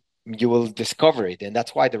 you will discover it. And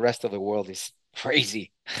that's why the rest of the world is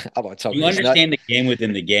crazy about soccer. You It's not, understand the game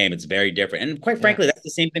within the game. It's very different. And quite yeah. frankly, that's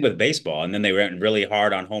the same thing with baseball. And then they went really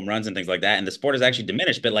hard on home runs and things like that. And the sport has actually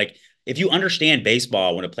diminished. But like, if you understand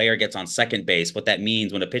baseball, when a player gets on second base, what that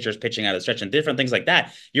means when a pitcher is pitching out of the stretch and different things like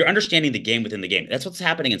that, you're understanding the game within the game. That's what's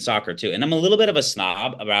happening in soccer too. And I'm a little bit of a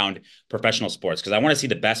snob around professional sports because I want to see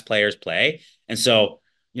the best players play. And so,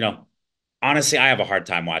 you know, honestly, I have a hard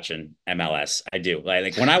time watching MLS. I do.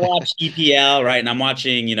 Like when I watch EPL, right, and I'm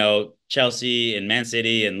watching, Chelsea and Man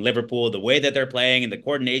City and Liverpool, the way that they're playing and the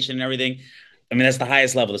coordination and everything. I mean, that's the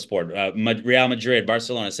highest level of sport. Real Madrid,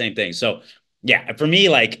 Barcelona, same thing. So, yeah, for me,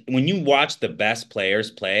 like when you watch the best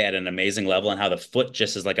players play at an amazing level and how the foot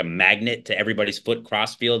just is like a magnet to everybody's foot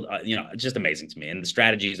cross field, it's just amazing to me. And the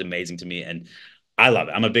strategy is amazing to me. And I love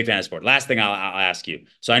it. I'm a big fan of sport. Last thing I'll ask you.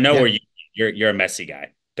 So I know Yeah. where you're a Messi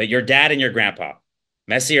guy. But your dad and your grandpa,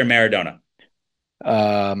 Messi or Maradona?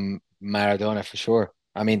 Maradona for sure.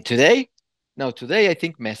 I mean, today, no, today I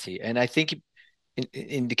think Messi, and I think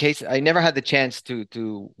in the case, I never had the chance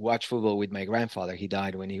to watch football with my grandfather. He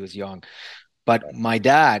died when he was young, but my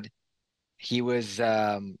dad, he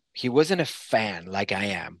wasn't a fan like I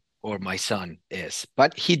am or my son is,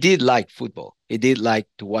 but he did like football. He did like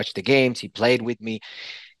to watch the games. He played with me,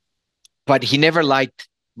 but he never liked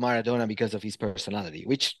Maradona because of his personality,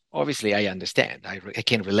 which obviously I understand. I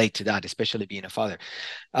can relate to that, especially being a father.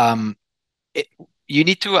 Um, it, you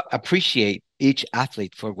need to appreciate each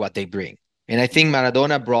athlete for what they bring. And I think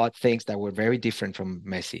Maradona brought things that were very different from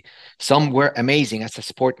Messi. Some were amazing as a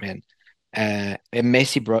sportman, and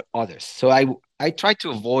Messi brought others. So I try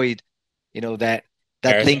to avoid, that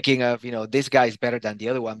Harrison. thinking of, this guy is better than the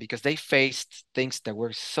other one, because they faced things that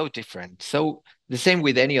were so different. So the same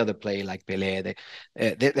with any other player like Pelé.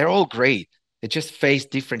 They're all great. They just faced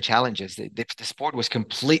different challenges. The sport was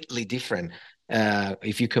completely different.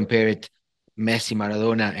 If you compare it, Messi,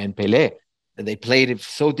 Maradona, and Pelé, they played it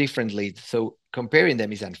so differently. So comparing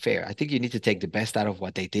them is unfair. I think you need to take the best out of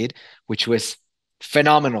what they did, which was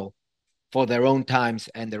phenomenal for their own times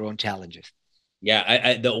and their own challenges.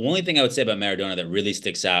 Yeah, the only thing I would say about Maradona that really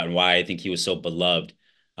sticks out and why I think he was so beloved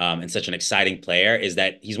and such an exciting player is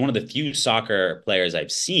that he's one of the few soccer players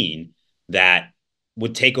I've seen that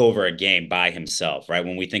would take over a game by himself, right?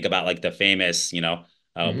 When we think about like the famous,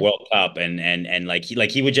 Hmm. World Cup and like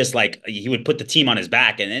he would just like he would put the team on his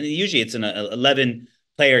back and usually it's an 11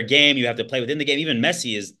 player game. You have to play within the game. Even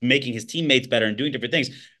Messi is making his teammates better and doing different things.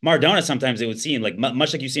 Maradona, sometimes it would seem like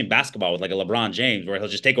much like you see in basketball with like a LeBron James, where he'll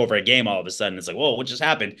just take over a game all of a sudden. It's like, whoa, what just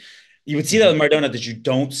happened? You would see that Hmm. with Maradona that you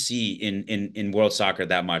don't see in world soccer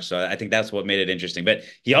that much. So I think that's what made it interesting. But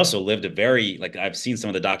he also lived a very like I've seen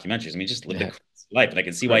some of the documentaries. I mean, he just lived a Yeah, crazy life, and I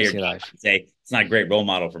can see why your crazy dad life. would say it's not a great role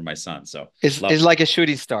model for my son. So love It's like a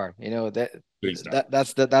shooting star, you know, shooting star.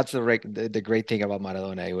 that's the great thing about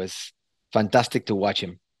Maradona. It was fantastic to watch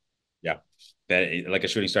him. Yeah, that like a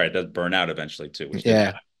shooting star, it does burn out eventually too, which didn't Yeah.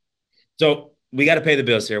 happen. So we got to pay the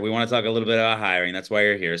bills here. We want to talk a little bit about hiring. That's why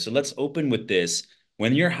you're here. So let's open with this.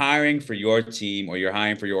 When you're hiring for your team or you're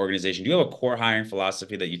hiring for your organization, do you have a core hiring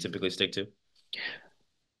philosophy that you typically stick to?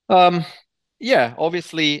 Um, yeah,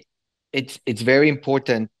 obviously it's very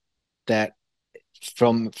important that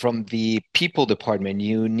from the people department,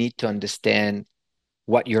 you need to understand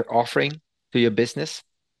what you're offering to your business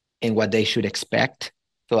and what they should expect.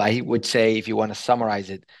 So I would say, if you want to summarize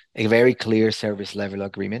it, a very clear service level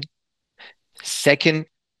agreement. Second,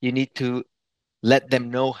 you need to let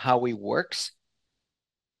them know how it works,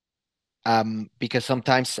 because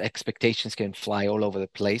sometimes expectations can fly all over the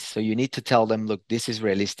place. So you need to tell them, look, this is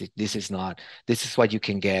realistic, this is not, this is what you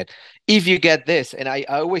can get. If you get this, and I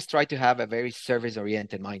always try to have a very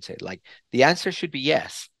service-oriented mindset, like the answer should be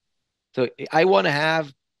yes. So I want to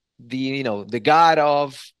have the god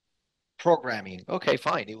of programming. Okay,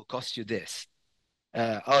 fine, it will cost you this.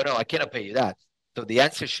 Oh no, I cannot pay you that. So the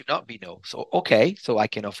answer should not be no. So okay, so I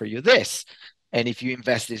can offer you this. And if you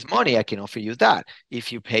invest this money, I can offer you that.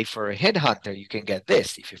 If you pay for a headhunter, you can get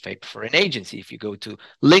this. If you pay for an agency, if you go to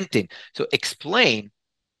LinkedIn. So explain,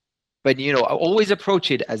 but I always approach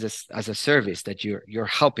it as a service that you're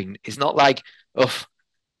helping. It's not like, oh,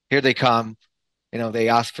 here they come. They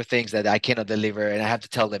ask for things that I cannot deliver, and I have to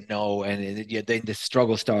tell them no. And then the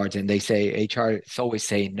struggle starts, and they say HR is always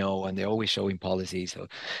saying no, and they're always showing policies. So,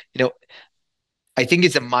 you know, I think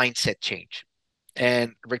it's a mindset change.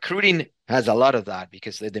 And recruiting has a lot of that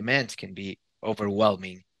because the demands can be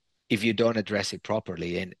overwhelming if you don't address it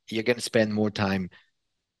properly. And you're going to spend more time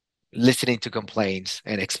listening to complaints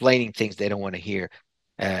and explaining things they don't want to hear,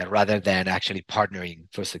 rather than actually partnering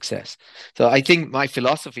for success. So I think my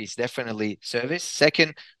philosophy is definitely service.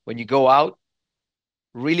 Second, when you go out,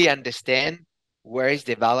 really understand where is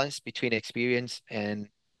the balance between experience and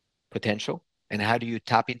potential, and how do you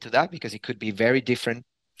tap into that, because it could be very different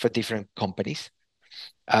for different companies.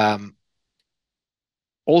 Um,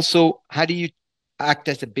 Also, how do you act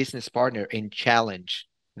as a business partner and challenge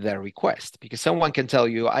their request? Because someone can tell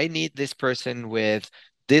you, I need this person with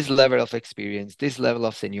this level of experience, this level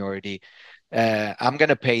of seniority. I'm going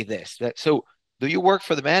to pay this. So, do you work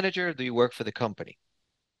for the manager? Or do you work for the company?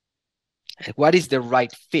 What is the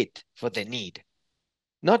right fit for the need?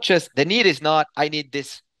 Not just the need is not, I need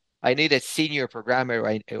this, I need a senior programmer,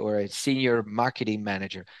 right, or a senior marketing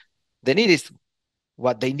manager. The need is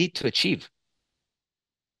what they need to achieve.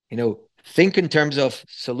 Think in terms of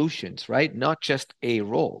solutions, right? Not just a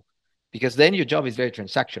role, because then your job is very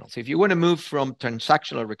transactional. So if you want to move from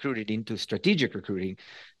transactional recruiting into strategic recruiting,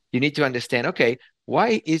 you need to understand, okay,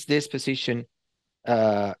 why is this position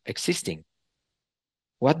existing?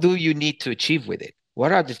 What do you need to achieve with it?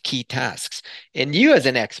 What are the key tasks? And you, as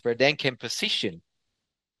an expert, then can position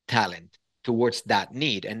talent towards that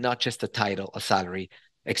need, and not just a title, a salary,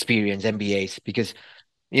 experience, MBAs. Because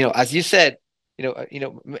as you said,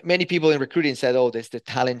 many people in recruiting said, "Oh, there's the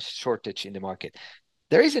talent shortage in the market."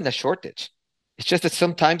 There isn't a shortage. It's just that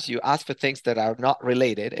sometimes you ask for things that are not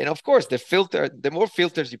related, and of course, the more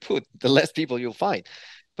filters you put, the less people you'll find.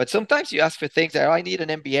 But sometimes you ask for things that, oh, I need an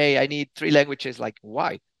MBA, I need three languages. Like,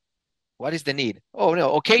 why? What is the need? Oh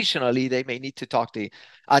no, occasionally they may need to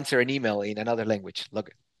answer an email in another language. Look,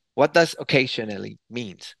 what does occasionally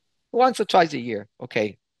means? Once or twice a year.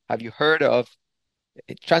 Okay. Have you heard of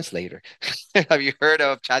a translator? Have you heard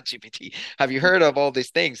of ChatGPT? Have you heard of all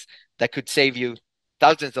these things that could save you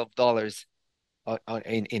thousands of dollars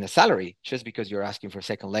in a salary, just because you're asking for a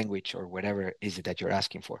second language or whatever is it that you're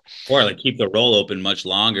asking for? Or like keep the role open much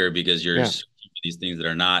longer because you're Yeah. keeping these things that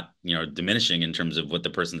are not, diminishing in terms of what the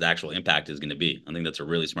person's actual impact is going to be. I think that's a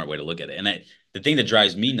really smart way to look at it. And the thing that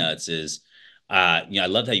drives me nuts is, I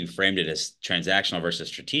loved how you framed it as transactional versus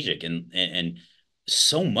strategic. And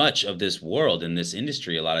so much of this world in this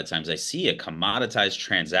industry, a lot of times I see a commoditized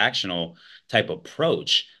transactional type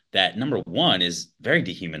approach that number one is very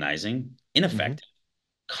dehumanizing, Hmm. ineffective,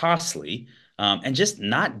 costly, and just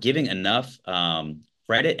not giving enough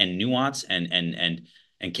credit and nuance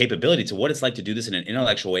and capability to what it's like to do this in an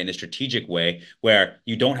intellectual way, in a strategic way, where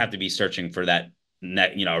you don't have to be searching for that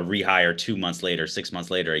rehire 2 months later, 6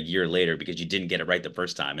 months later, a year later, because you didn't get it right the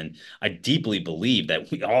first time. And I deeply believe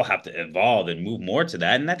that we all have to evolve and move more to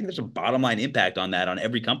that. And I think there's a bottom line impact on that on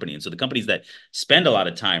every company. And so the companies that spend a lot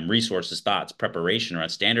of time, resources, thoughts, preparation around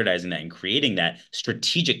standardizing that and creating that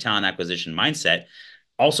strategic talent acquisition mindset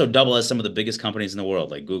also double as some of the biggest companies in the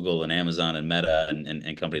world, like Google and Amazon and Meta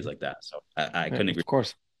and companies like that. So I Yeah, couldn't agree. of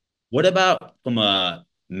course. What about from a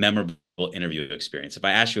memorable interview experience? If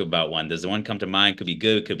I ask you about one, does the one come to mind? Could be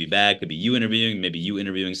good, could be bad, could be you interviewing, maybe you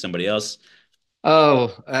interviewing somebody else.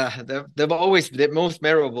 Oh, they've always the most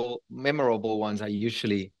memorable ones are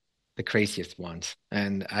usually the craziest ones.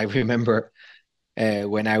 And I remember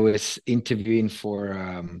when I was interviewing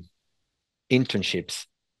for internships,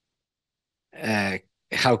 uh,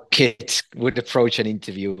 how kids would approach an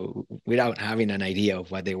interview without having an idea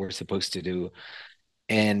of what they were supposed to do.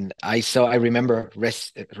 And I remember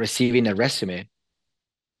receiving a resume.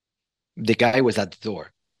 The guy was at the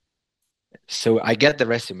door. So I get the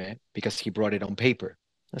resume because he brought it on paper.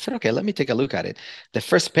 I said, okay, let me take a look at it. The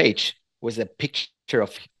first page was a picture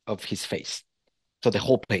of his face. So the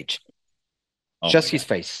whole page, Oh my just his God.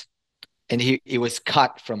 face. And he was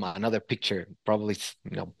cut from another picture, probably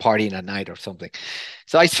partying at night or something.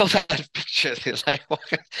 So I saw that picture. It's like,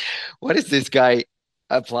 what is this guy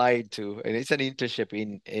applied to? And it's an internship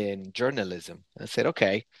in journalism. I said,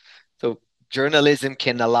 okay, so journalism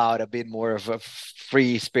can allow a bit more of a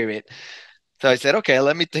free spirit. So I said, okay,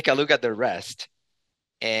 let me take a look at the rest.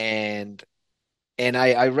 And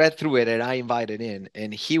I read through it and I invited in,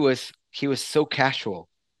 and he was so casual,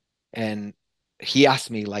 and he asked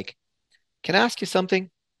me like, "Can I ask you something?"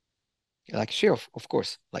 Like, sure, of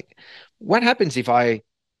course. Like, what happens if I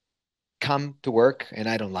come to work and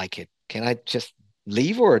I don't like it? Can I just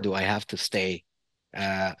leave or do I have to stay?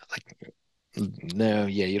 Like, no,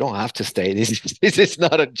 yeah, you don't have to stay. This is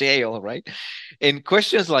not a jail, right? And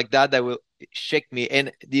questions like that will shake me.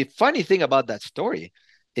 And the funny thing about that story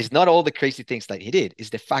is not all the crazy things that he did, is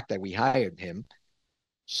the fact that we hired him.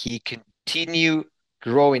 He continued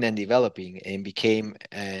growing and developing and became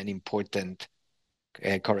an important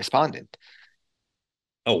correspondent.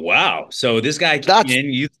 Oh wow. So this guy came That's in,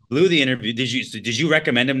 you blew the interview. Did you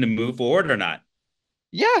recommend him to move forward or not?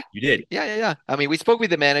 Yeah, You did. yeah. I mean, we spoke with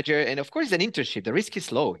the manager, and of course, it's an internship. The risk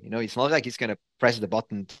is low. It's not like he's going to press the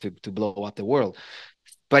button to blow up the world.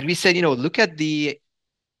 But we said, look at the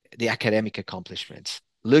academic accomplishments.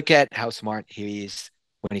 Look at how smart he is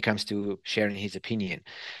when it comes to sharing his opinion.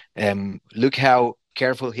 Look how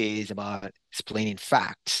careful he is about explaining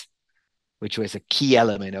facts, which was a key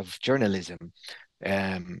element of journalism.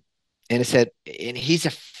 Um, and I said, and he's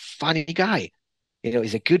a funny guy.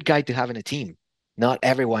 He's a good guy to have in a team. Not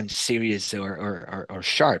everyone's serious or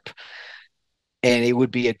sharp, and it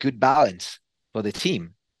would be a good balance for the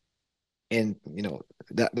team. And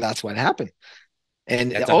that's what happened.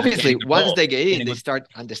 And That's obviously, understanding the once role. they get in, Understanding they what start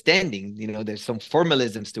understanding. There's some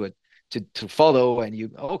formalisms to it to follow,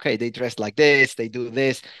 and okay, they dress like this, they do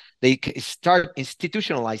this, they start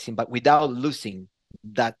institutionalizing, but without losing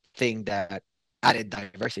that thing that added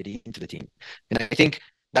diversity into the team. And I think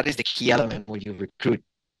that is the key element when you recruit.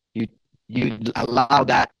 You you allow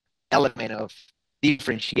that element of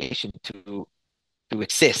differentiation to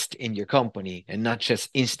exist in your company and not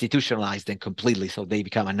just institutionalize them completely so they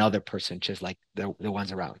become another person just like the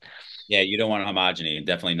ones around. Yeah, you don't want homogeneity.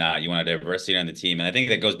 Definitely not. You want a diversity on the team. And I think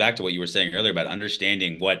that goes back to what you were saying earlier about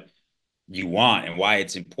understanding what you want and why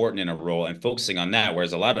it's important in a role and focusing on that.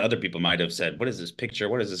 Whereas a lot of other people might have said, what is this picture?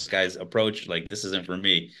 What is this guy's approach? Like, this isn't for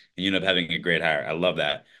me. And you end up having a great hire. I love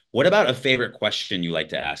that. What about a favorite question you like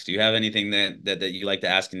to ask? Do you have anything that you like to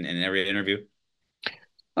ask in every interview?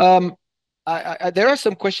 Um, there are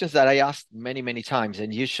some questions that I asked many, many times,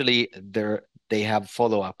 and usually they have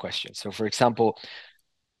follow-up questions. So, for example,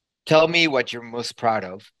 tell me what you're most proud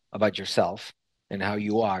of about yourself and how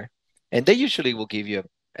you are. And they usually will give you,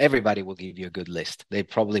 everybody will give you a good list. They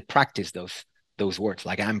probably practice those words,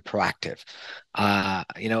 like I'm proactive.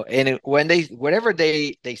 And when whatever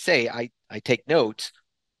they say, I take notes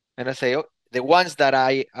and I say, oh, the ones that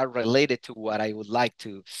I are related to what I would like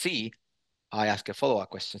to see, I ask a follow-up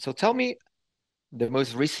question. So tell me the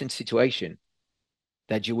most recent situation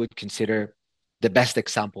that you would consider the best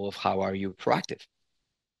example of how are you proactive.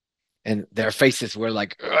 And their faces were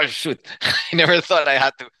like, oh shoot, I never thought I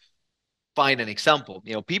had find an example.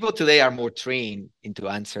 People today are more trained into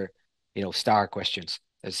answer, star questions,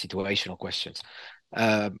 situational questions.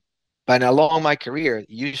 Um, but along my career,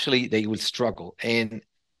 usually they will struggle. And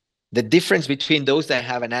the difference between those that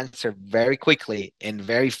have an answer very quickly and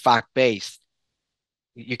very fact based,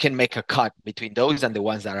 you can make a cut between those and the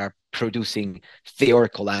ones that are producing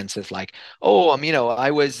theoretical answers like, oh,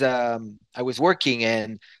 I was working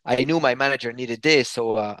and I knew my manager needed this,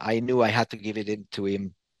 so I knew I had to give it in to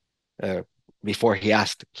him uh, before he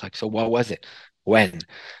asked. It's like, so what was it? When?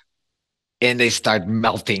 And they start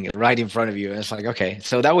melting right in front of you. And it's like, okay.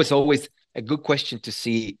 So that was always a good question to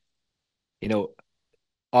see, you know,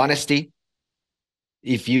 honesty.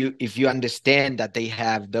 If you understand that they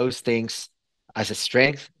have those things as a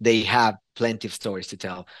strength, they have plenty of stories to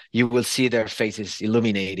tell. You will see their faces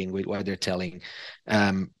illuminating with what they're telling.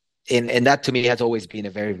 And that to me has always been a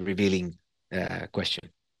very revealing question.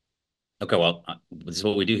 Okay, well, this is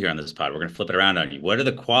what we do here on this pod. We're going to flip it around on you. What are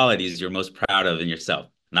the qualities you're most proud of in yourself?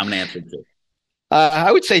 And I'm going to answer it too.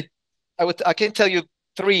 I would say I can tell you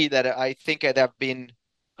three that I think that have been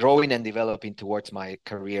growing and developing towards my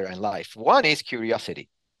career and life. One is curiosity.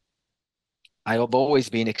 I have always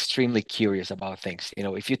been extremely curious about things.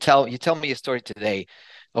 If you tell me a story today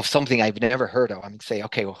of something I've never heard of, I'm say,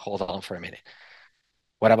 okay, well, hold on for a minute.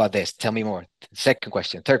 What about this? Tell me more. Second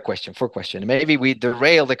question, third question, fourth question. Maybe we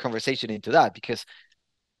derail the conversation into that because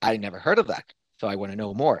I never heard of that. So I want to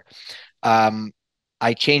know more. Um,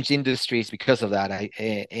 I changed industries because of that.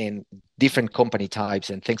 And different company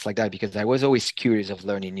types and things like that because I was always curious of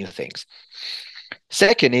learning new things.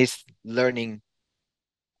 Second is learning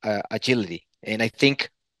agility, and I think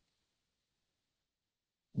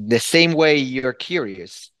the same way you're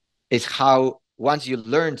curious is how once you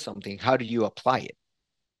learn something, how do you apply it?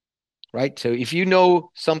 Right. So if you know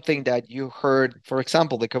something that you heard, for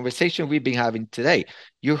example, the conversation we've been having today,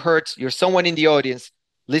 you're someone in the audience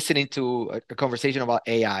listening to a conversation about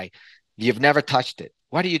AI. You've never touched it.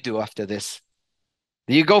 What do you do after this?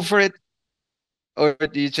 Do you go for it? Or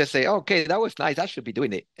do you just say, oh, okay, that was nice. I should be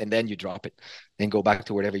doing it. And then you drop it and go back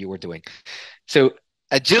to whatever you were doing. So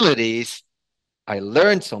agility is I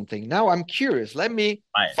learned something. Now I'm curious. Let me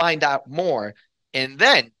Right. find out more. And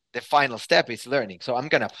then the final step is learning. So I'm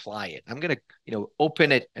going to apply it. I'm going to,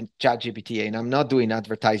 open it and ChatGPT. And I'm not doing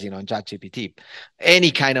advertising on ChatGPT,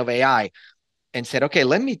 any kind of AI, and said, okay,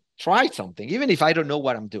 let me try something, even if I don't know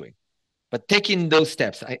what I'm doing. But taking those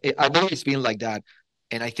steps, I've always been like that.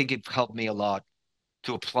 And I think it helped me a lot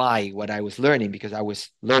to apply what I was learning because I was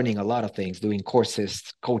learning a lot of things, doing courses,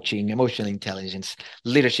 coaching, emotional intelligence,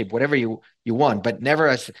 leadership, whatever you want, but never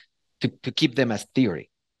as to keep them as theory.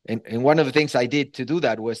 And one of the things I did to do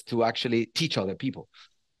that was to actually teach other people.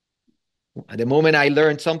 At the moment I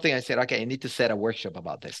learned something, I said, okay, I need to set a workshop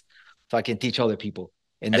about this so I can teach other people.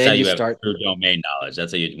 And That's then how you you have start, true domain knowledge.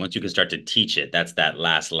 That's how you, once you can start to teach it, that's that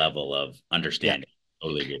last level of yeah. understanding.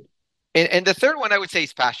 Totally agree. And the third one I would say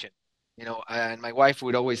is passion. And my wife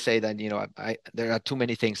would always say that, there are too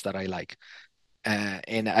many things that I like.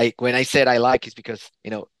 And when I said I like, it's because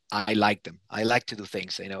I like them. I like to do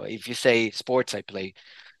things. If you say sports, I play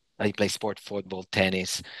sport, football,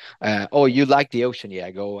 tennis. Oh, you like the ocean? Yeah,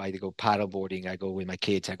 I go paddleboarding. I go with my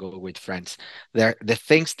kids. I go with friends. The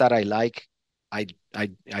things that I like. I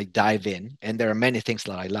dive in, and there are many things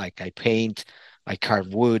that I like. I paint, I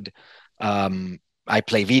carve wood, I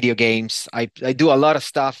play video games. I do a lot of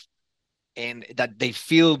stuff, and that they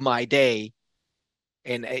fill my day,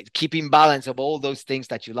 and keeping balance of all those things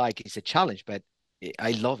that you like is a challenge, but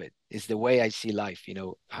I love it. It's the way I see life.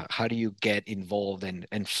 How do you get involved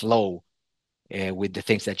and flow with the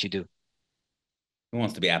things that you do? Who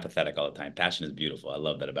wants to be apathetic all the time? Passion is beautiful. I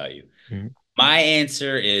love that about you. Mhm. My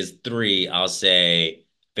answer is three. I'll say,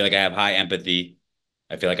 I feel like I have high empathy.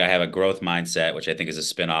 I feel like I have a growth mindset, which I think is a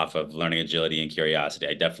spin-off of learning agility and curiosity.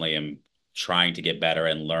 I definitely am trying to get better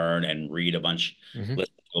and learn and read a bunch, Mhm.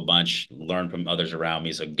 listen to a bunch, learn from others around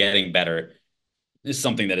me. So getting better is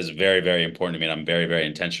something that is very, very important to me, and I'm very, very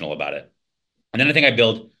intentional about it. And then I think I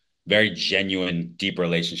build very genuine, deep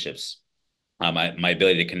relationships. My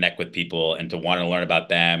ability to connect with people and to want to learn about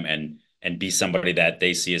them and be somebody that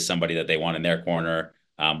they see as somebody that they want in their corner.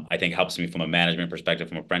 I think helps me from a management perspective,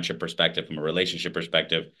 from a friendship perspective, from a relationship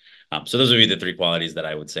perspective. So those would be the three qualities that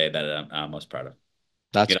I would say that I'm most proud of.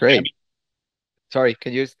 That's You gonna hire great. me? Sorry,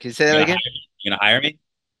 can you say that You gonna again? hire me? You gonna hire me?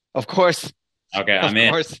 Of course. Okay, I'm Of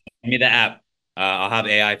in. course. Give me the app. I'll have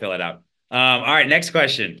AI fill it out. All right, next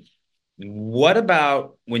question. What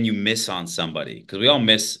about when you miss on somebody? Because we all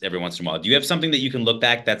miss every once in a while. Do you have something that you can look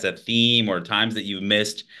back that's a theme or times that you've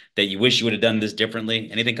missed that you wish you would have done this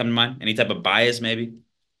differently? Anything come to mind? Any type of bias, maybe?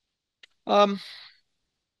 Um,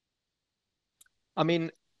 I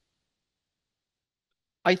mean,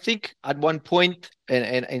 I think at one point,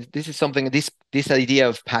 and this is something, this idea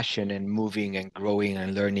of passion and moving and growing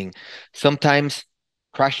and learning sometimes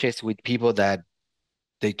crashes with people that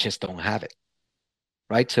they just don't have it,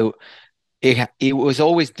 right? So it was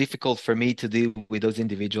always difficult for me to deal with those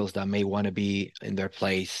individuals that may want to be in their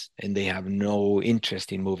place and they have no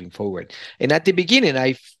interest in moving forward. And at the beginning,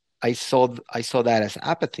 I saw that as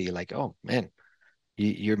apathy, like, oh man,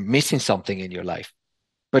 you're missing something in your life.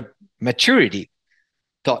 But maturity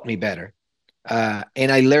taught me better.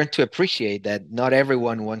 And I learned to appreciate that not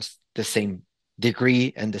everyone wants the same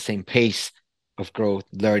degree and the same pace of growth,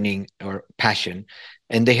 learning, or passion.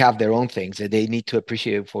 And they have their own things that they need to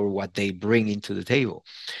appreciate for what they bring into the table,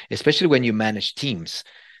 especially when you manage teams.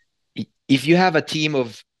 If you have a team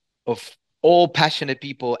of all passionate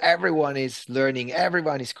people, everyone is learning,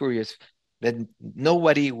 everyone is curious, then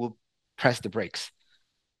nobody will press the brakes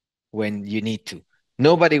when you need to.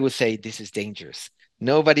 Nobody would say this is dangerous.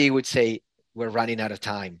 Nobody would say we're running out of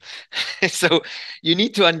time. So you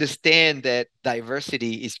need to understand that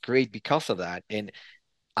diversity is great because of that. And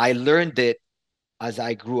I learned that as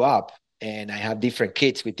I grew up and I have different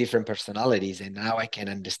kids with different personalities. And now I can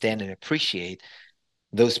understand and appreciate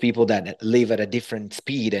those people that live at a different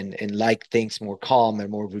speed and like things more calm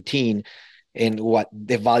and more routine and what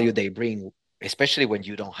the value they bring, especially when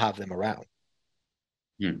you don't have them around.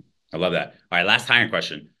 Hmm. I love that. All right, last hiring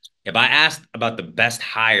question. If I asked about the best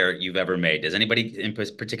hire you've ever made, does anybody in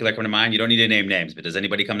particular come to mind? You don't need to name names, but does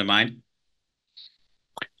anybody come to mind?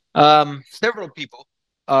 Several people.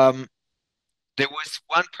 Um, there was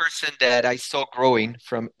one person that I saw growing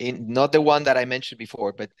from not the one that I mentioned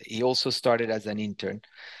before, but he also started as an intern.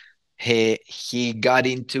 He got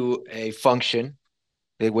into a function.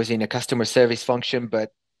 It was in a customer service function,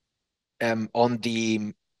 but on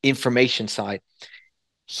the information side,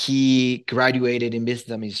 he graduated in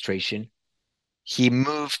business administration. He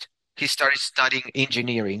moved, he started studying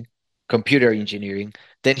engineering, computer engineering.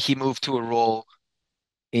 Then he moved to a role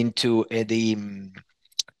into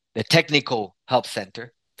the technical help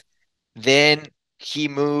center. Then he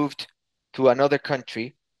moved to another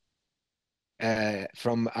country,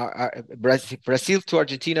 from Brazil to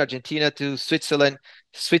Argentina, Argentina to Switzerland,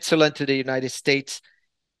 Switzerland to the United States.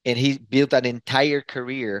 And he built an entire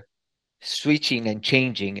career switching and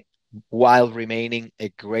changing while remaining a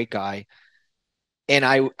great guy. And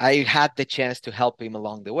I had the chance to help him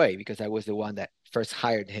along the way because I was the one that first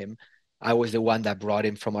hired him. I was the one that brought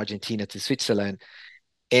him from Argentina to Switzerland.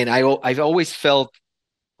 And I've always felt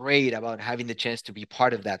great about having the chance to be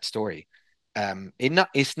part of that story.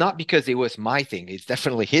 It's not because it was my thing; it's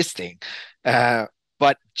definitely his thing. Uh,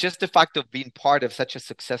 but just the fact of being part of such a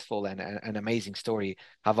successful and an amazing story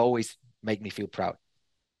have always made me feel proud.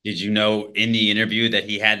 Did you know in the interview that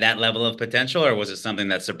he had that level of potential, or was it something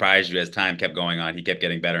that surprised you as time kept going on? He kept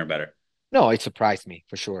getting better and better. No, it surprised me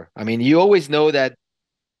for sure. I mean, you always know that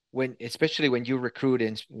when, especially when you recruit,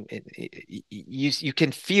 and you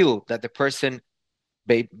can feel that the person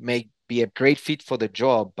may be a great fit for the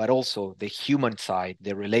job, but also the human side,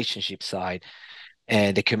 the relationship side,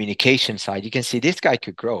 and the communication side. You can see this guy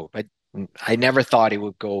could grow, but I never thought it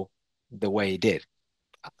would go the way it did.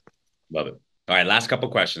 Love it. All right, last couple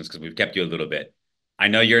questions because we've kept you a little bit. I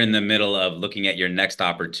know you're in the middle of looking at your next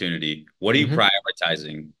opportunity. What are you Mhm.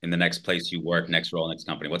 prioritizing in the next place you work, next role, next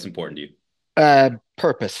company? What's important to you?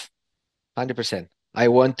 Purpose, 100%. I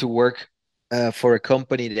want to work for a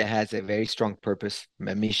company that has a very strong purpose,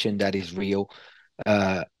 a mission that is real,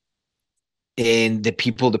 uh, and the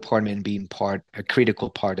people department being a critical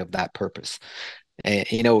part of that purpose.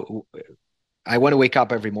 And, I want to wake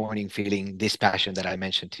up every morning feeling this passion that I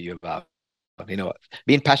mentioned to you about.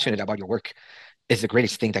 Being passionate about your work is the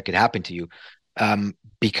greatest thing that could happen to you,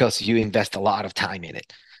 because you invest a lot of time in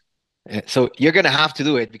it. So you're going to have to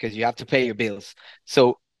do it because you have to pay your bills.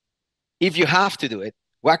 So if you have to do it,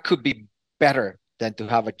 what could be better than to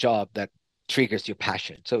have a job that triggers your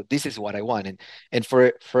passion? So this is what I want, and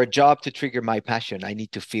for a job to trigger my passion, I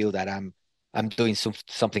need to feel that I'm doing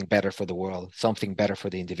something better for the world, something better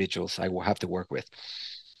for the individuals I will have to work with.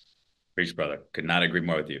 Preach, brother. Could not agree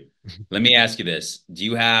more with you. Let me ask you this. Do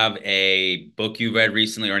you have a book you read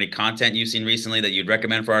recently or any content you've seen recently that you'd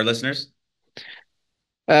recommend for our listeners?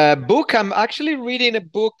 Book. I'm actually reading a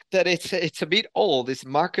book that it's a bit old. It's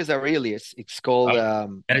Marcus Aurelius. It's called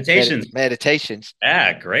Oh, Meditations. Meditations.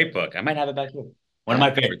 Yeah, great book. I might have it back here. One of Uh,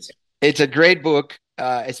 my favorites. it's a great book,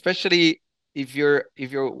 especially if you're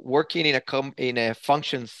working in a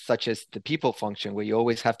function such as the people function, where you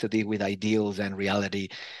always have to deal with ideals and reality,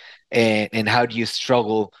 and how do you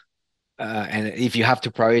struggle and if you have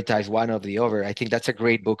to prioritize one of the other, I think that's a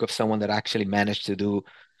great book of someone that actually managed to do,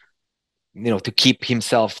 to keep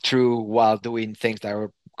himself true while doing things that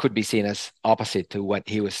could be seen as opposite to what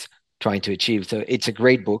he was trying to achieve. So it's a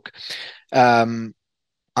great book.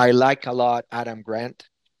 I like a lot Adam Grant.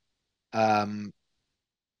 Um,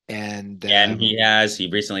 and And he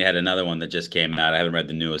recently had another one that just came out. I haven't read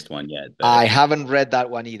the newest one yet, I but haven't read that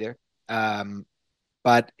one either.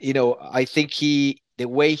 But I think the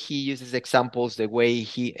way he uses examples, the way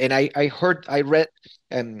and I read,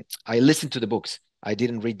 I listened to the books. I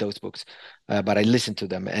didn't read those books, but I listened to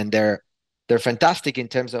them, and they're fantastic in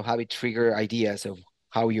terms of how it trigger ideas of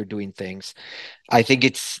how you're doing things. I think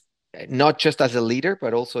it's not just as a leader,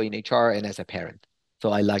 but also in HR and as a parent. So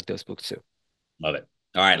I like those books too. love it.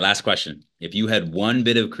 All right, last question. If you had one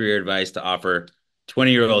bit of career advice to offer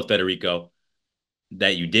 20-year-old Federico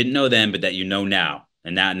that you didn't know then, but that you know now,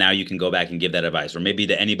 and now you can go back and give that advice, or maybe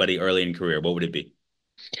to anybody early in career, what would it be?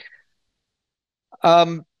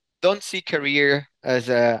 Um, don't see career as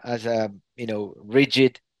a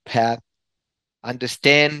rigid path.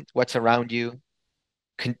 Understand what's around you.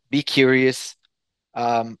 Be curious.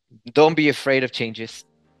 Um, don't be afraid of changes.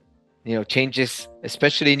 Changes,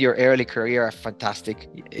 especially in your early career, are fantastic.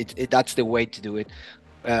 That's the way to do it.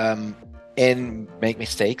 Um, and make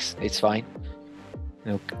mistakes. It's fine.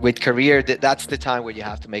 With career, that's the time where you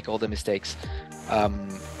have to make all the mistakes,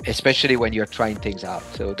 especially when you're trying things out.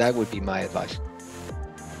 So that would be my advice.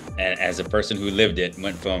 And as a person who lived it,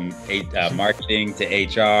 went from marketing to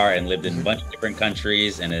HR and lived in a bunch of different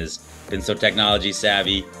countries and has been so technology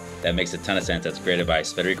savvy, that makes a ton of sense. That's great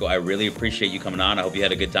advice. Federico, I really appreciate you coming on. I hope you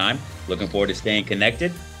had a good time. Looking forward to staying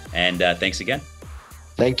connected. And thanks again.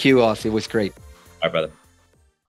 Thank you, Oz. It was great. All right, brother.